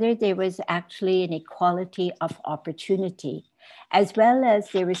to whether there was actually an equality of opportunity, as well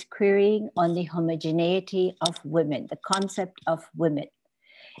as there was querying on the homogeneity of women, the concept of women.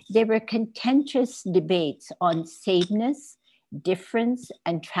 There were contentious debates on sameness, difference,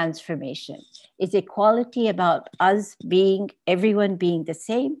 and transformation. Is equality about us being, everyone being the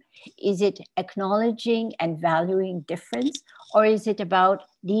same? Is it acknowledging and valuing difference? Or is it about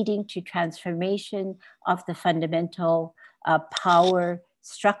leading to transformation of the fundamental power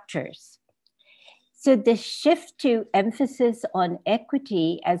structures? So the shift to emphasis on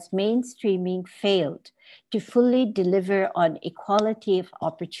equity as mainstreaming failed to fully deliver on equality of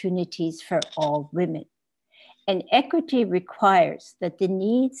opportunities for all women. And equity requires that the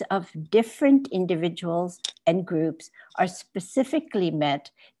needs of different individuals and groups are specifically met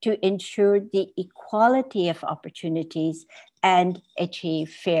to ensure the equality of opportunities and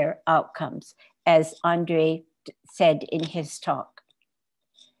achieve fair outcomes, as Andrej said in his talk.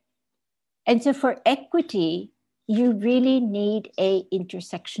 And so for equity, you really need an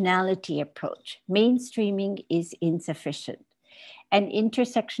intersectionality approach. Mainstreaming is insufficient. And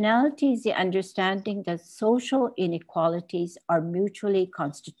intersectionality is the understanding that social inequalities are mutually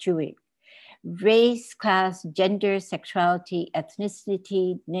constituting. Race, class, gender, sexuality,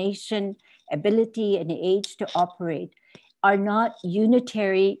 ethnicity, nation, ability, and age to operate are not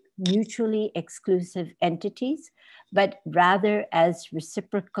unitary, mutually exclusive entities, but rather as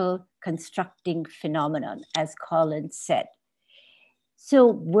reciprocal constructing phenomenon, as Collins said.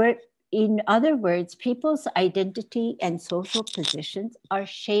 So in other words, people's identity and social positions are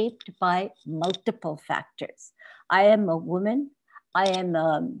shaped by multiple factors. I am a woman, I am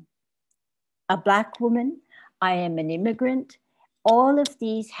a Black woman, I am an immigrant. All of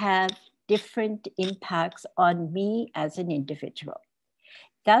these have different impacts on me as an individual.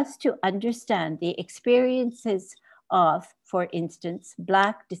 Thus, to understand the experiences of, for instance,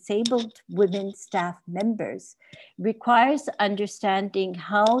 Black disabled women staff members requires understanding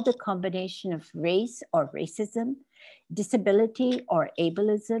how the combination of race or racism, disability or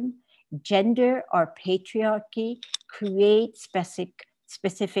ableism, gender or patriarchy create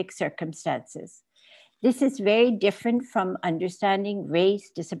specific circumstances. This is very different from understanding race,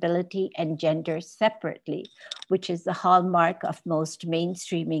 disability, and gender separately, which is the hallmark of most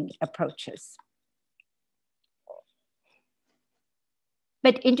mainstreaming approaches.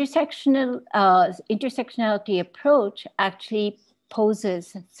 But intersectionality approach actually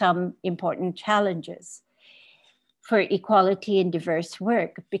poses some important challenges for equality in diverse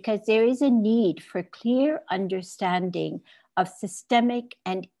work, because there is a need for clear understanding of systemic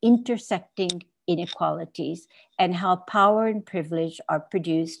and intersecting inequalities and how power and privilege are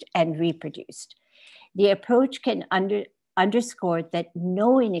produced and reproduced. The approach can underscore that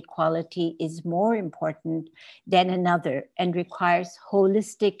no inequality is more important than another and requires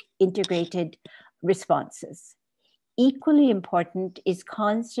holistic, integrated responses. Equally important is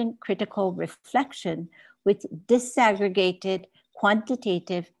constant critical reflection with disaggregated,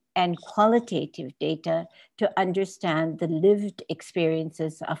 quantitative, and qualitative data to understand the lived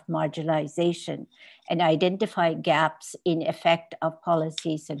experiences of marginalization and identify gaps in effect of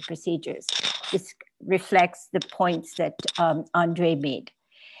policies and procedures. This reflects the points that Andrej made.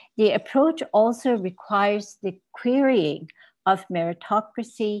 The approach also requires the querying of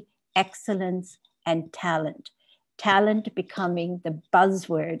meritocracy, excellence, and talent. talent becoming the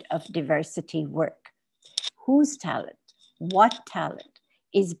buzzword of diversity work. Whose talent? What talent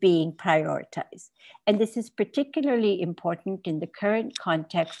is being prioritized? And this is particularly important in the current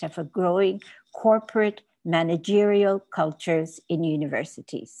context of a growing corporate managerial cultures in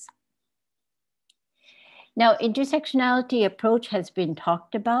universities. Now, intersectionality approach has been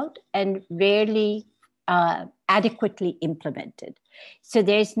talked about and rarely adequately implemented. So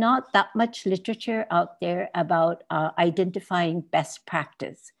there's not that much literature out there about identifying best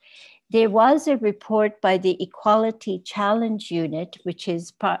practice. There was a report by the Equality Challenge Unit, which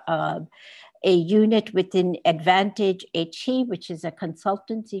is a unit within Advantage HE, which is a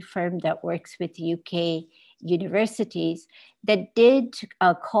consultancy firm that works with UK universities, that did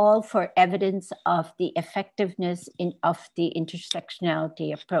call for evidence of the effectiveness of the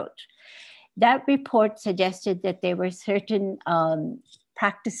intersectionality approach. That report suggested that there were certain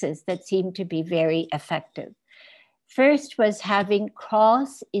practices that seemed to be very effective. First was having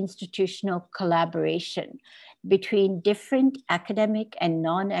cross-institutional collaboration between different academic and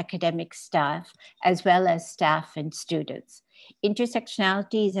non-academic staff, as well as staff and students.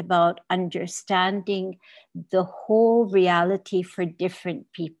 Intersectionality is about understanding the whole reality for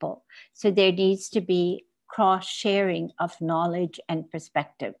different people. So there needs to be cross-sharing of knowledge and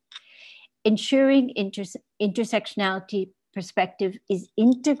perspective. Ensuring intersectionality perspective is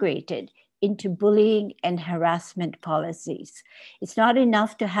integrated into bullying and harassment policies. It's not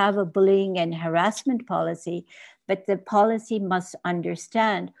enough to have a bullying and harassment policy, but the policy must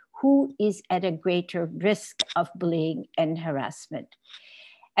understand who is at a greater risk of bullying and harassment.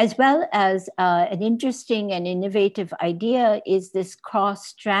 As well as an interesting and innovative idea is this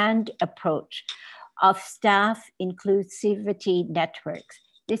cross-strand approach of staff inclusivity networks.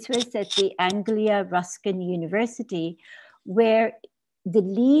 This was at the Anglia Ruskin University, where the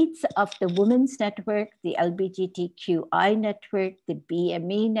leads of the Women's Network, the LGBTQI Network, the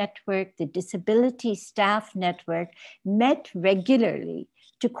BME Network, the Disability Staff Network met regularly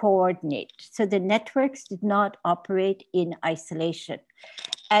to coordinate. So the networks did not operate in isolation.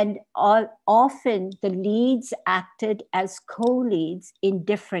 And often the leads acted as co-leads in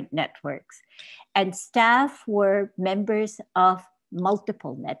different networks. And staff were members of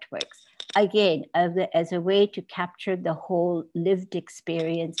multiple networks. Again, as a way to capture the whole lived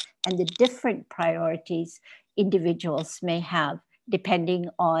experience and the different priorities individuals may have, depending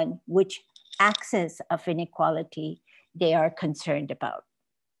on which axis of inequality they are concerned about.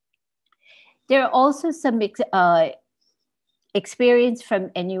 There are also some experience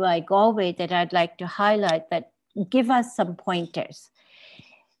from NUI Galway that I'd like to highlight that give us some pointers.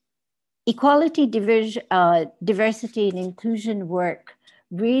 Equality, diversity, and inclusion work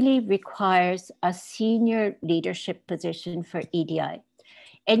really requires a senior leadership position for EDI.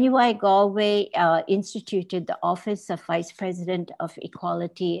 NUI Galway instituted the Office of Vice President of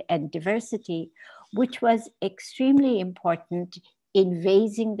Equality and Diversity, which was extremely important in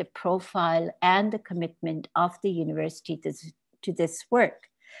raising the profile and the commitment of the university to this work.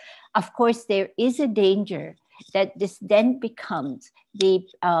 Of course, there is a danger that this then becomes the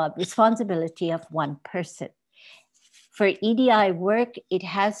responsibility of one person. For EDI work, it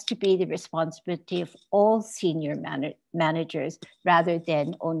has to be the responsibility of all senior managers rather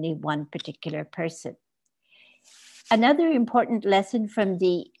than only one particular person. Another important lesson from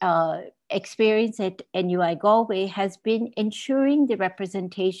the experience at NUI Galway has been ensuring the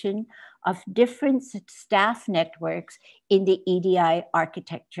representation of different staff networks in the EDI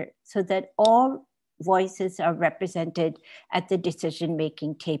architecture so that all voices are represented at the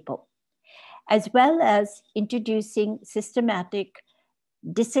decision-making table, as well as introducing systematic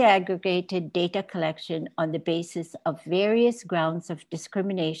disaggregated data collection on the basis of various grounds of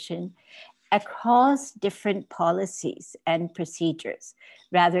discrimination across different policies and procedures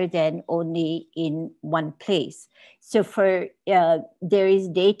rather than only in one place. So there is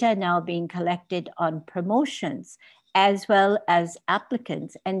data now being collected on promotions as well as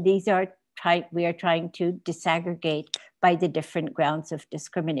applicants, and these are we are trying to disaggregate by the different grounds of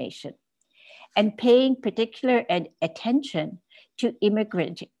discrimination. And paying particular attention to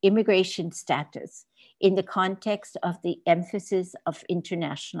immigration status in the context of the emphasis of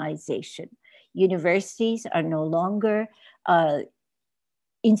internationalization. Universities are no longer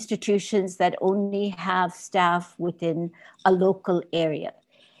institutions that only have staff within a local area.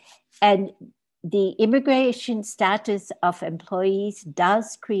 And the immigration status of employees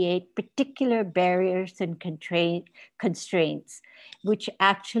does create particular barriers and constraints, which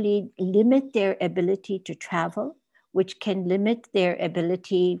actually limit their ability to travel, which can limit their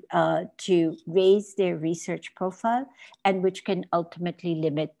ability to raise their research profile, and which can ultimately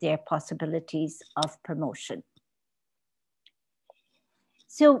limit their possibilities of promotion.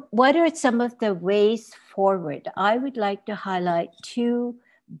 So what are some of the ways forward? I would like to highlight two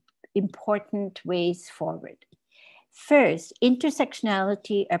important ways forward. First,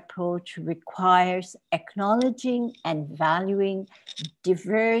 intersectionality approach requires acknowledging and valuing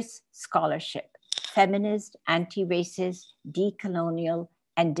diverse scholarship, feminist, anti-racist, decolonial,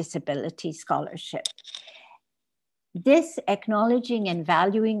 and disability scholarship. This acknowledging and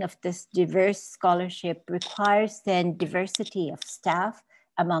valuing of this diverse scholarship requires then diversity of staff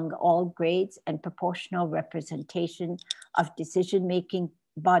among all grades and proportional representation of decision-making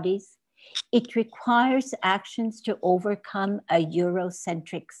bodies. It requires actions to overcome a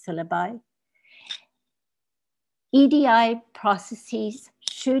Eurocentric syllabi. EDI processes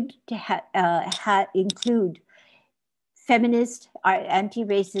should include feminist,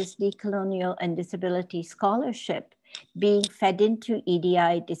 anti-racist, decolonial, and disability scholarship being fed into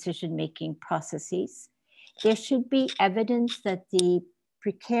EDI decision-making processes. There should be evidence that the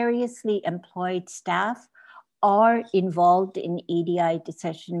precariously employed staff are involved in EDI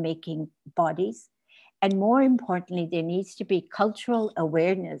decision-making bodies. And more importantly, there needs to be cultural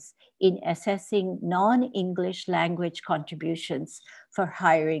awareness in assessing non-English language contributions for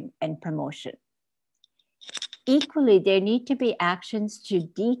hiring and promotion. Equally, there need to be actions to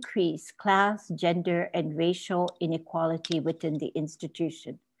decrease class, gender, and racial inequality within the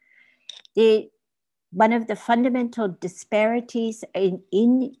institution. One of the fundamental disparities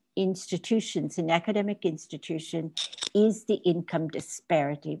in institutions, in academic institutions, is the income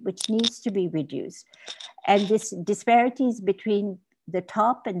disparity, which needs to be reduced. And this disparities between the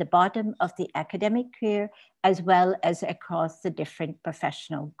top and the bottom of the academic career, as well as across the different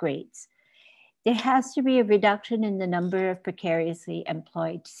professional grades. There has to be a reduction in the number of precariously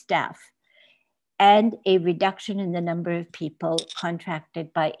employed staff and a reduction in the number of people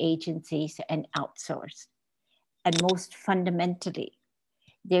contracted by agencies and outsourced. And most fundamentally,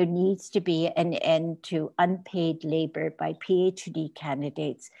 there needs to be an end to unpaid labor by PhD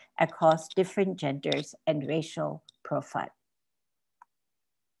candidates across different genders and racial profile.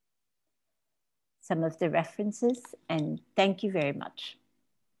 Some of the references, and thank you very much.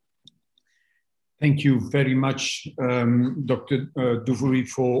 Thank you very much, Dr. Duvvury,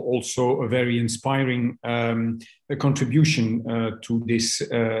 for also a very inspiring contribution to this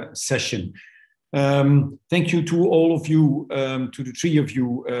session. Thank you to all of you, to the three of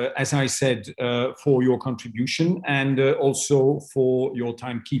you, as I said, for your contribution and also for your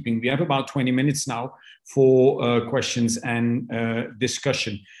timekeeping. We have about 20 minutes now for questions and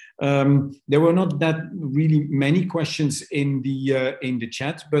discussion. There were not that really many questions in the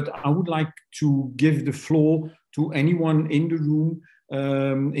chat, but I would like to give the floor to anyone in the room,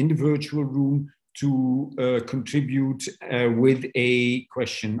 in the virtual room, to contribute with a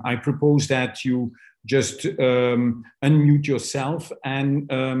question. I propose that you just unmute yourself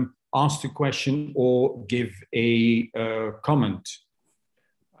and ask the question or give a comment.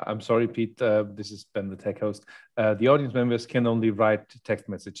 I'm sorry, Piet, this is Ben, the tech host. The audience members can only write text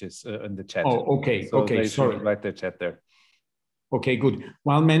messages in the chat. Oh, okay, so okay, they sorry. should write their chat there. Okay, good.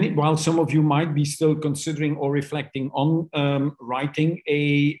 While some of you might be still considering or reflecting on writing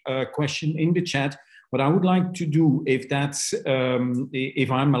a question in the chat, what I would like to do, if that's if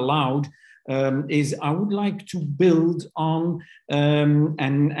I'm allowed, is I would like to build on and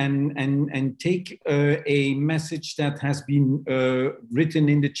take a message that has been written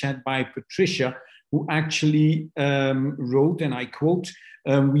in the chat by Patricia, who actually wrote, and I quote,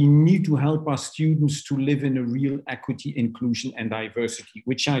 "We need to help our students to live in a real equity, inclusion, and diversity,"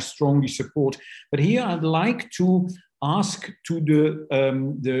 which I strongly support. But here I'd like to ask to the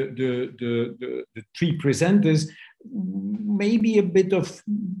three presenters, maybe a bit of,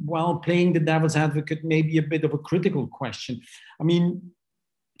 while playing the devil's advocate, maybe a bit of a critical question. I mean,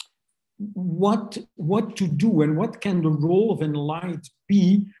 what to do and what can the role of Enlight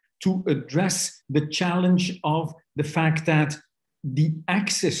be to address the challenge of the fact that the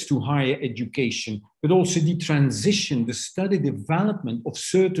access to higher education, but also the transition, the study development of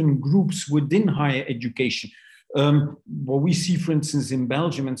certain groups within higher education. What we see, for instance, in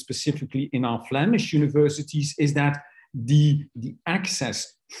Belgium and specifically in our Flemish universities is that the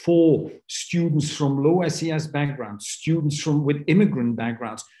access for students from low SES backgrounds, students with immigrant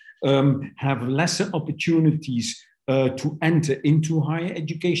backgrounds, have lesser opportunities to enter into higher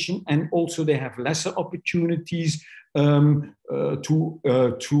education, and also they have lesser opportunities to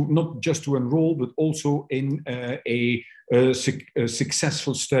not just to enroll, but also in a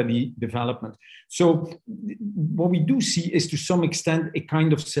successful study development. So what we do see is, to some extent, a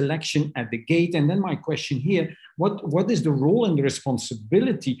kind of selection at the gate. And then my question here, what is the role and the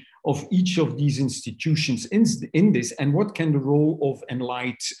responsibility of each of these institutions in this, and what can the role of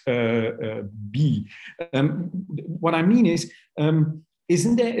Enlight be? What I mean is,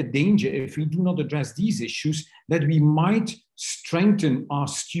 isn't there a danger if we do not address these issues that we might strengthen our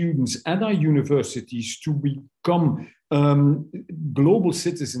students at our universities to become global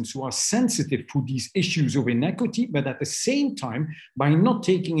citizens who are sensitive to these issues of inequity, but at the same time, by not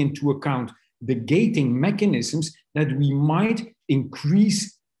taking into account the gating mechanisms, that we might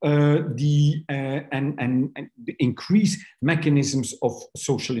increase increase mechanisms of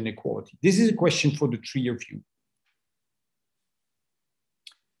social inequality? This is a question for the three of you.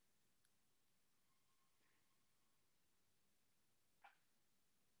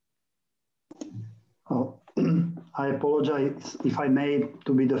 I apologize if I may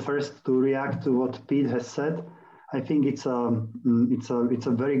to be the first to react to what Piet has said. I think it's a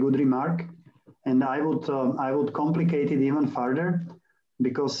very good remark, and I would complicate it even further,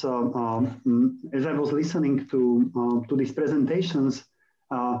 because as I was listening to these presentations,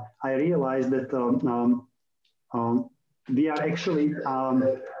 I realized that we are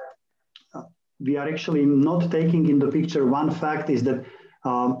actually not taking in the picture one fact is that.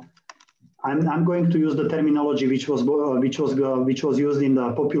 I'm going to use the terminology which was used in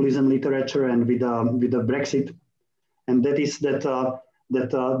the populism literature and with the Brexit, and that is that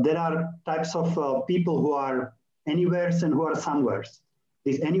there are types of people who are anywheres and who are somewheres.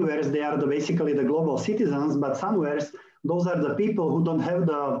 These anywheres, they are basically the global citizens, but somewheres, those are the people who don't have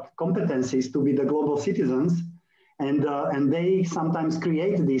the competencies to be the global citizens, and they sometimes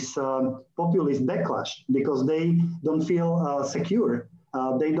create this populist backlash because they don't feel secure.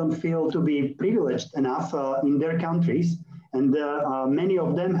 They don't feel to be privileged enough in their countries, and many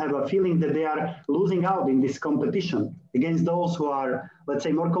of them have a feeling that they are losing out in this competition against those who are, let's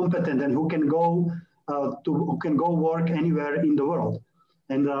say, more competent and who can go work anywhere in the world.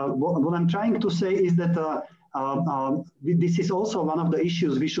 And what I'm trying to say is that this is also one of the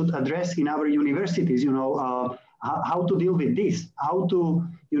issues we should address in our universities. You know, how to deal with this, how to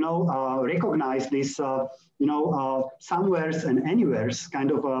recognize this somewheres and anywheres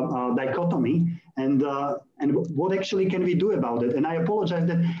kind of dichotomy, and what actually can we do about it. And I apologize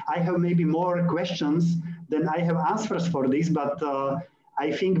that I have maybe more questions than I have answers for this, but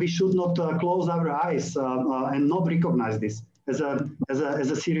I think we should not close our eyes and not recognize this as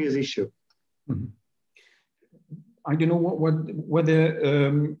a serious issue. Mm-hmm. I don't know whether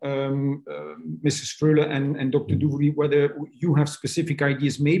Mrs. Froehler and Dr. Duvvury, whether you have specific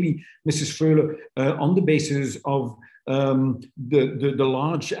ideas, maybe Mrs. Froehler, on the basis of the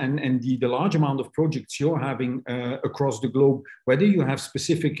large and the large amount of projects you're having across the globe, whether you have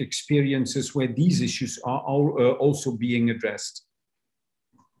specific experiences where these issues are also being addressed.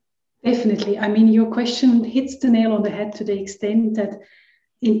 Definitely. I mean, your question hits the nail on the head to the extent that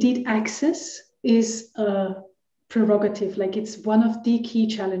indeed access is prerogative, like it's one of the key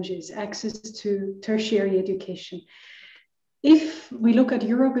challenges, access to tertiary education. If we look at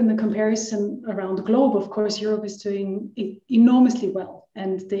Europe in the comparison around the globe, of course, Europe is doing enormously well,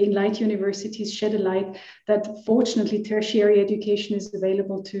 and the Enlight universities shed a light that fortunately tertiary education is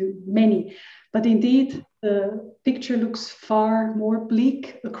available to many. But indeed, the picture looks far more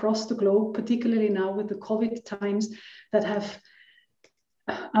bleak across the globe, particularly now with the COVID times that have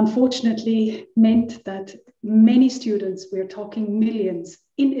unfortunately meant that many students, we're talking millions,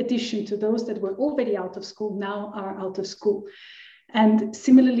 in addition to those that were already out of school, now are out of school. And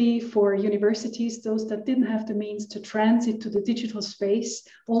similarly for universities, those that didn't have the means to transit to the digital space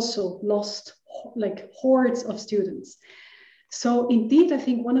also lost like hordes of students. So indeed, I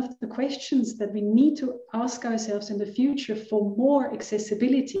think one of the questions that we need to ask ourselves in the future for more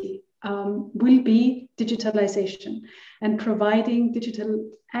accessibility will be digitalization and providing digital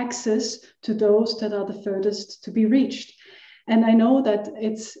access to those that are the furthest to be reached. And I know that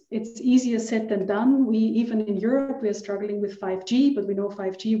it's easier said than done. We, even in Europe, we are struggling with 5G, but we know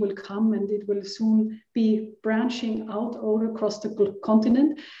 5G will come and it will soon be branching out all across the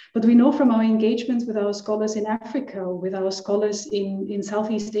continent. But we know from our engagements with our scholars in Africa, with our scholars in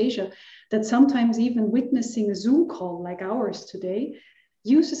Southeast Asia, that sometimes even witnessing a Zoom call like ours today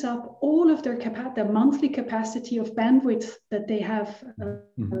uses up all of their monthly capacity of bandwidth that they have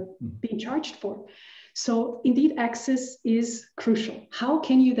been charged for. So indeed, access is crucial. How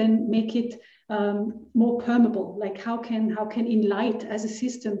can you then make it more permeable? Like how can Enlight as a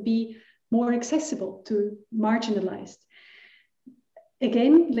system be more accessible to marginalized?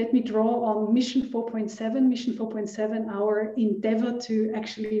 Again, let me draw on Mission 4.7. Mission 4.7, our endeavor to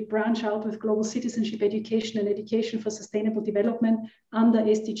actually branch out with global citizenship education and education for sustainable development under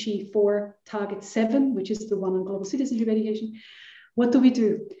SDG 4 Target 7, which is the one on global citizenship education. What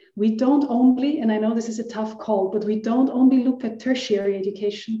do? We don't only, and I know this is a tough call, but we don't only look at tertiary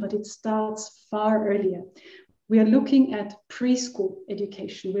education, but it starts far earlier. We are looking at preschool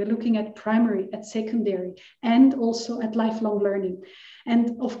education. We are looking at primary, at secondary, and also at lifelong learning.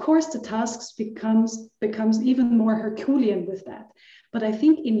 And of course, the tasks becomes even more Herculean with that. But I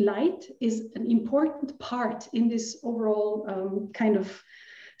think Enlight is an important part in this overall kind of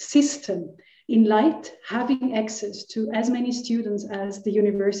system. Enlight having access to as many students as the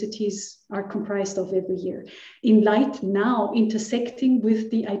universities are comprised of every year. Enlight now intersecting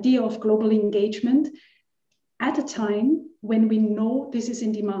with the idea of global engagement at a time when we know this is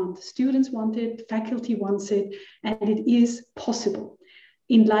in demand. Students want it, faculty wants it, and it is possible.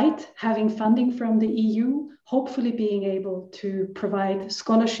 Enlight having funding from the EU, hopefully being able to provide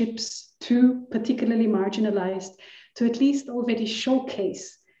scholarships to particularly marginalized, to at least already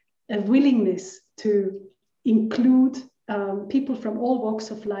showcase a willingness to include people from all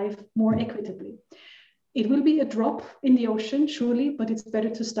walks of life more equitably. It will be a drop in the ocean, surely, but it's better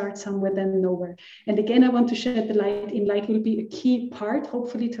to start somewhere than nowhere. And again, I want to shed the light. Enlight will be a key part,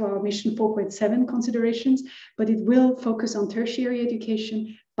 hopefully, to our Mission 4.7 considerations, but it will focus on tertiary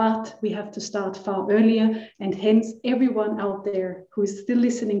education, but we have to start far earlier. And hence, everyone out there who is still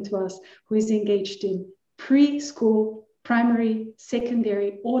listening to us, who is engaged in preschool, primary,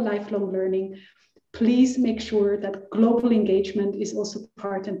 secondary, or lifelong learning, please make sure that global engagement is also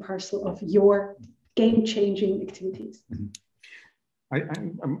part and parcel of your game-changing activities.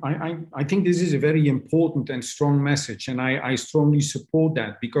 I think this is a very important and strong message, and I strongly support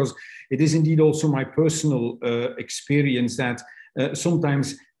that, because it is indeed also my personal experience that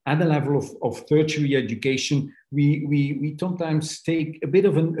sometimes at the level of tertiary education, we sometimes take a bit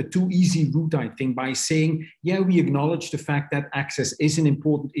of a too easy route, I think, by saying, yeah, we acknowledge the fact that access is an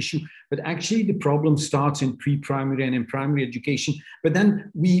important issue, but actually the problem starts in pre-primary and in primary education. But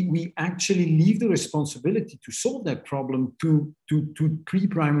then we actually leave the responsibility to solve that problem to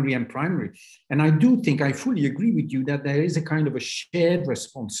pre-primary and primary. And I do think, I fully agree with you that there is a kind of a shared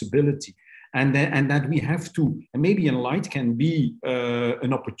responsibility. And that we have to, and maybe Enlight can be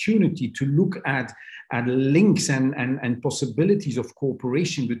an opportunity to look at links and possibilities of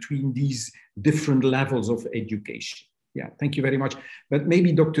cooperation between these different levels of education. Yeah, thank you very much. But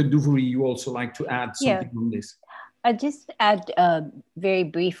maybe Dr. Duvvury, you also like to add something on this. I'll just add very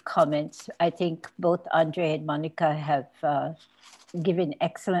brief comments. I think both Andrej and Monika have given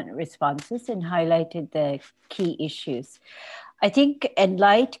excellent responses and highlighted the key issues. I think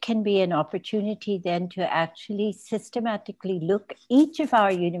Enlight can be an opportunity then to actually systematically look. Each of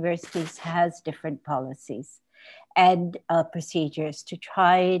our universities has different policies and procedures to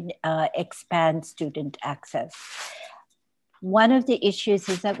try and expand student access. One of the issues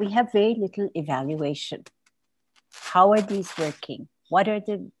is that we have very little evaluation. How are these working? What are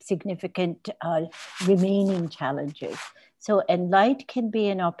the significant remaining challenges? So Enlight can be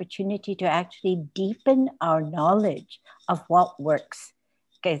an opportunity to actually deepen our knowledge of what works.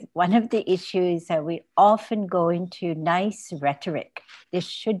 Because one of the issues is that we often go into nice rhetoric. This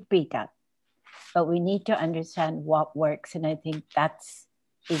should be done. But we need to understand what works. And I think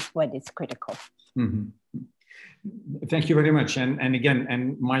is what is critical. Mm-hmm. Thank you very much. And again,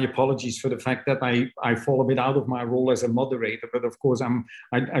 and my apologies for the fact that I fall a bit out of my role as a moderator, but of course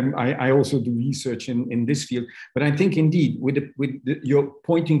I also do research in this field. But I think indeed you're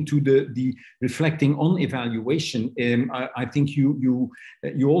pointing to the reflecting on evaluation. I think you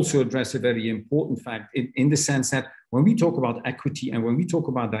also address a very important fact in the sense that when we talk about equity and when we talk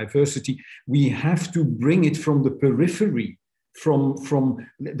about diversity, we have to bring it from the periphery, from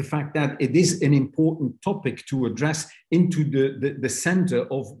the fact that it is an important topic to address into the center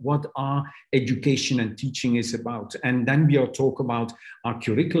of what our education and teaching is about. And then we talk about our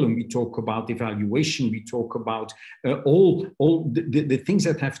curriculum, we talk about evaluation, we talk about all the things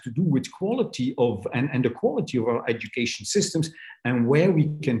that have to do with quality of and the quality of our education systems, and where we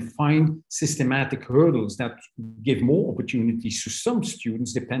can find systematic hurdles that give more opportunities to some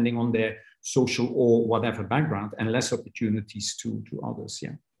students depending on their social or whatever background, and less opportunities to others.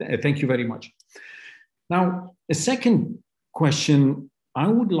 Yeah, thank you very much. Now, a second question I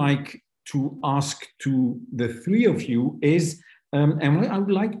would like to ask to the three of you is, and I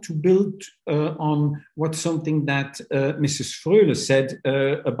would like to build on something that Mrs. Froehler said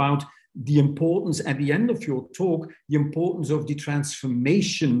about the importance at the end of your talk, the importance of the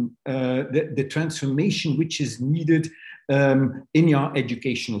transformation, the transformation which is needed in our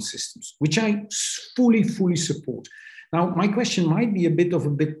educational systems, which I fully support. Now, my question might be a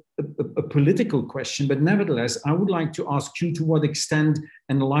political question, but nevertheless, I would like to ask you to what extent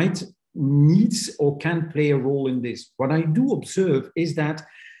Enlight needs or can play a role in this. What I do observe is that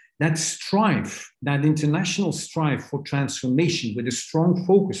strife, that international strife for transformation with a strong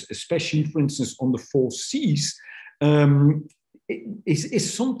focus, especially, for instance, on the 4 Cs,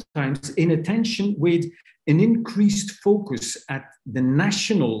 is sometimes in a tension with an increased focus at the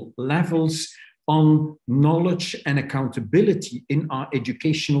national levels on knowledge and accountability in our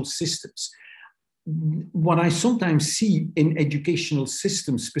educational systems. What I sometimes see in educational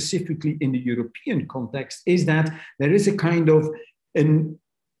systems, specifically in the European context, is that there is a kind of an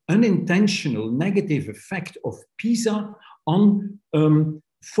unintentional negative effect of PISA on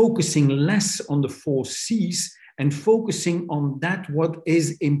focusing less on the 4 Cs and focusing on that what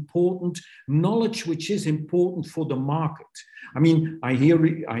is important, knowledge which is important for the market. I mean,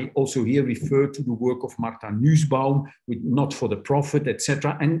 I also here refer to the work of Martha Nussbaum, with not for the profit,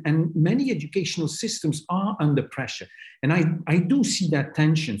 etc. And many educational systems are under pressure. And I do see that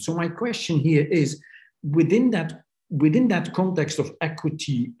tension. So my question here is, within that context of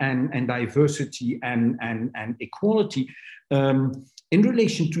equity and diversity and equality, in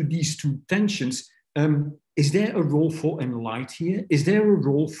relation to these two tensions, is there a role for Enlight here? Is there a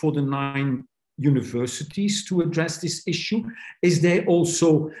role for the 9 universities to address this issue? Is there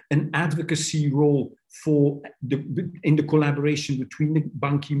also an advocacy role for in the collaboration between the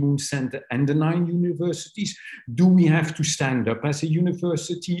Ban Ki-moon Center and the 9 universities? Do we have to stand up as a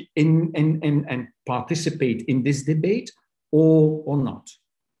university and participate in this debate, or not?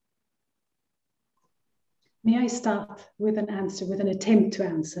 May I start with an answer, with an attempt to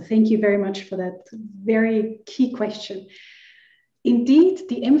answer? Thank you very much for that very key question. Indeed,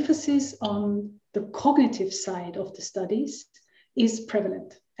 the emphasis on the cognitive side of the studies is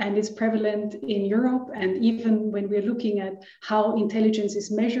prevalent, and it's prevalent in Europe. And even when we're looking at how intelligence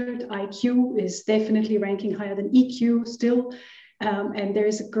is measured, IQ is definitely ranking higher than EQ still. And there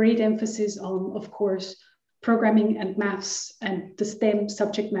is a great emphasis on, of course, programming and maths and the STEM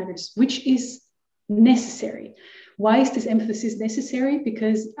subject matters, which is necessary. Why is this emphasis necessary?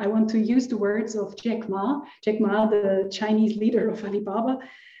 Because I want to use the words of Jack Ma, the Chinese leader of Alibaba.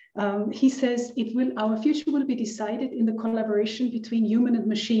 He says, our future will be decided in the collaboration between human and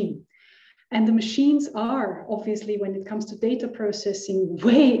machine. And the machines are, obviously, when it comes to data processing,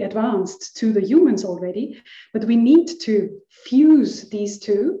 way advanced to the humans already, but we need to fuse these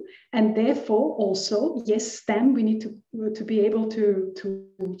two. And therefore also, yes, STEM, we need to be able to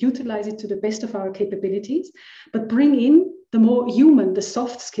utilize it to the best of our capabilities, but bring in the more human, the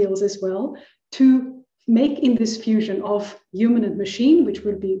soft skills as well, to make in this fusion of human and machine, which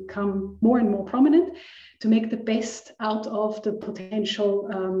will become more and more prominent, to make the best out of the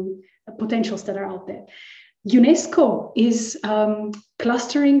potentials that are out there. UNESCO is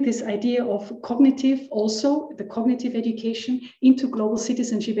clustering this idea of cognitive, also the cognitive education, into global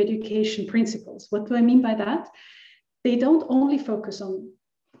citizenship education principles. What do I mean by that? They don't only focus on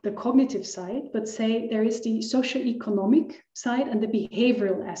the cognitive side, but say there is the socioeconomic side and the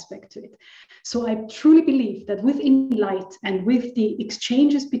behavioral aspect to it. So I truly believe that with Enlight and with the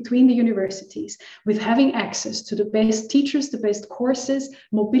exchanges between the universities, with having access to the best teachers, the best courses,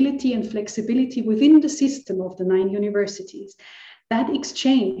 mobility and flexibility within the system of the 9 universities, that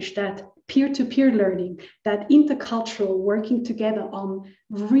exchange, that peer-to-peer learning, that intercultural working together on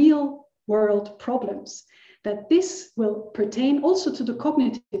real world problems, that this will pertain also to the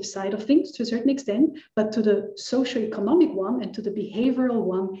cognitive side of things to a certain extent, but to the socioeconomic one and to the behavioral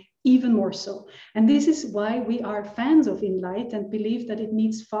one even more so. And this is why we are fans of Enlight and believe that it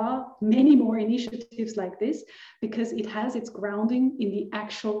needs many more initiatives like this, because it has its grounding in the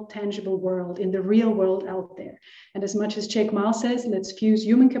actual tangible world, in the real world out there. And as much as Jack Ma says, let's fuse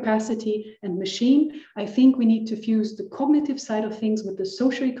human capacity and machine, I think we need to fuse the cognitive side of things with the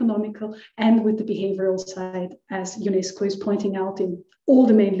socioeconomical and with the behavioral side, as UNESCO is pointing out in all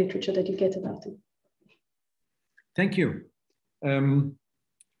the main literature that you get about it. Thank you.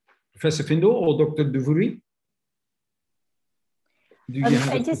 Professor Findor or Dr. Duvvury? Do you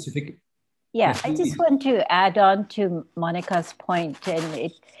have a specific? Yeah, I just want to add on to Monika's point, and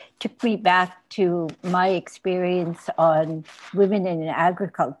it took me back to my experience on women in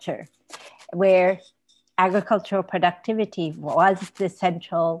agriculture, where agricultural productivity was the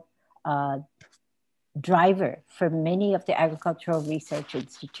central driver for many of the agricultural research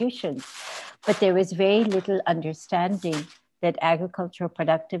institutions. But there was very little understanding that agricultural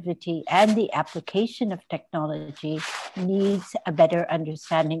productivity and the application of technology needs a better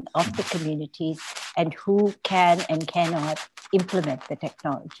understanding of the communities and who can and cannot implement the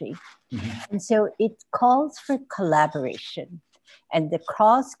technology. Mm-hmm. And so it calls for collaboration. And the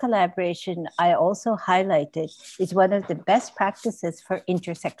cross collaboration I also highlighted is one of the best practices for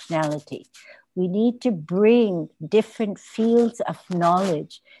intersectionality. We need to bring different fields of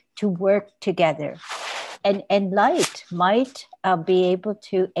knowledge to work together. And Enlight might be able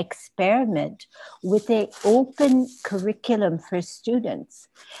to experiment with an open curriculum for students,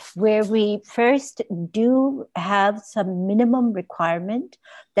 where we first do have some minimum requirement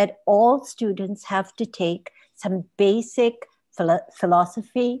that all students have to take some basic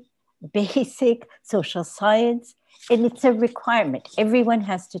philosophy, basic social science, and it's a requirement. Everyone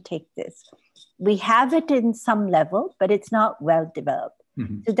has to take this. We have it in some level, but it's not well developed.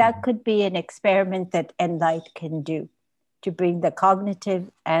 Mm-hmm. So that could be an experiment that Enlight can do to bring the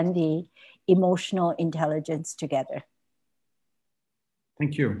cognitive and the emotional intelligence together.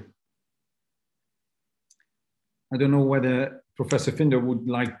 Thank you. I don't know whether Professor Findor would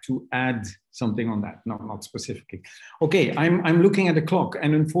like to add something on that. No, not specifically. Okay, I'm looking at the clock,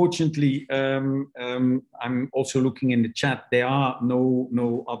 and unfortunately, I'm also looking in the chat. There are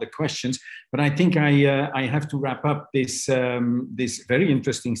no other questions, but I think I have to wrap up this this very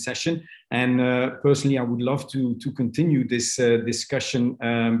interesting session. And personally, I would love to continue this discussion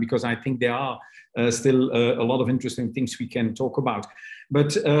because I think there are still a lot of interesting things we can talk about.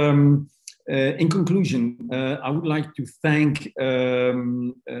 But in conclusion, I would like to thank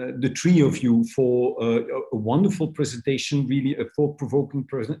the three of you for a wonderful presentation, really a thought-provoking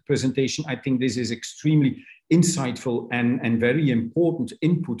presentation. I think this is extremely insightful and very important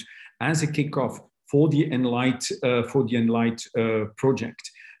input as a kickoff for the Enlight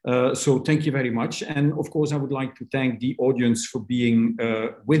project. So thank you very much. And of course, I would like to thank the audience for being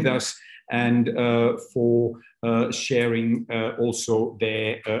with us and for sharing also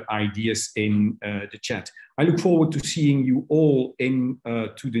their ideas in the chat. I look forward to seeing you all in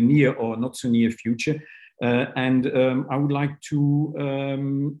to the near or not so near future. And I would like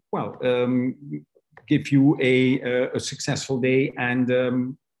to, give you a successful day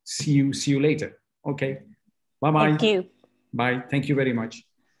and see you later. Okay, bye-bye. Thank you. Bye, thank you very much.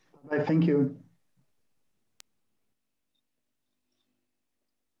 Bye, thank you.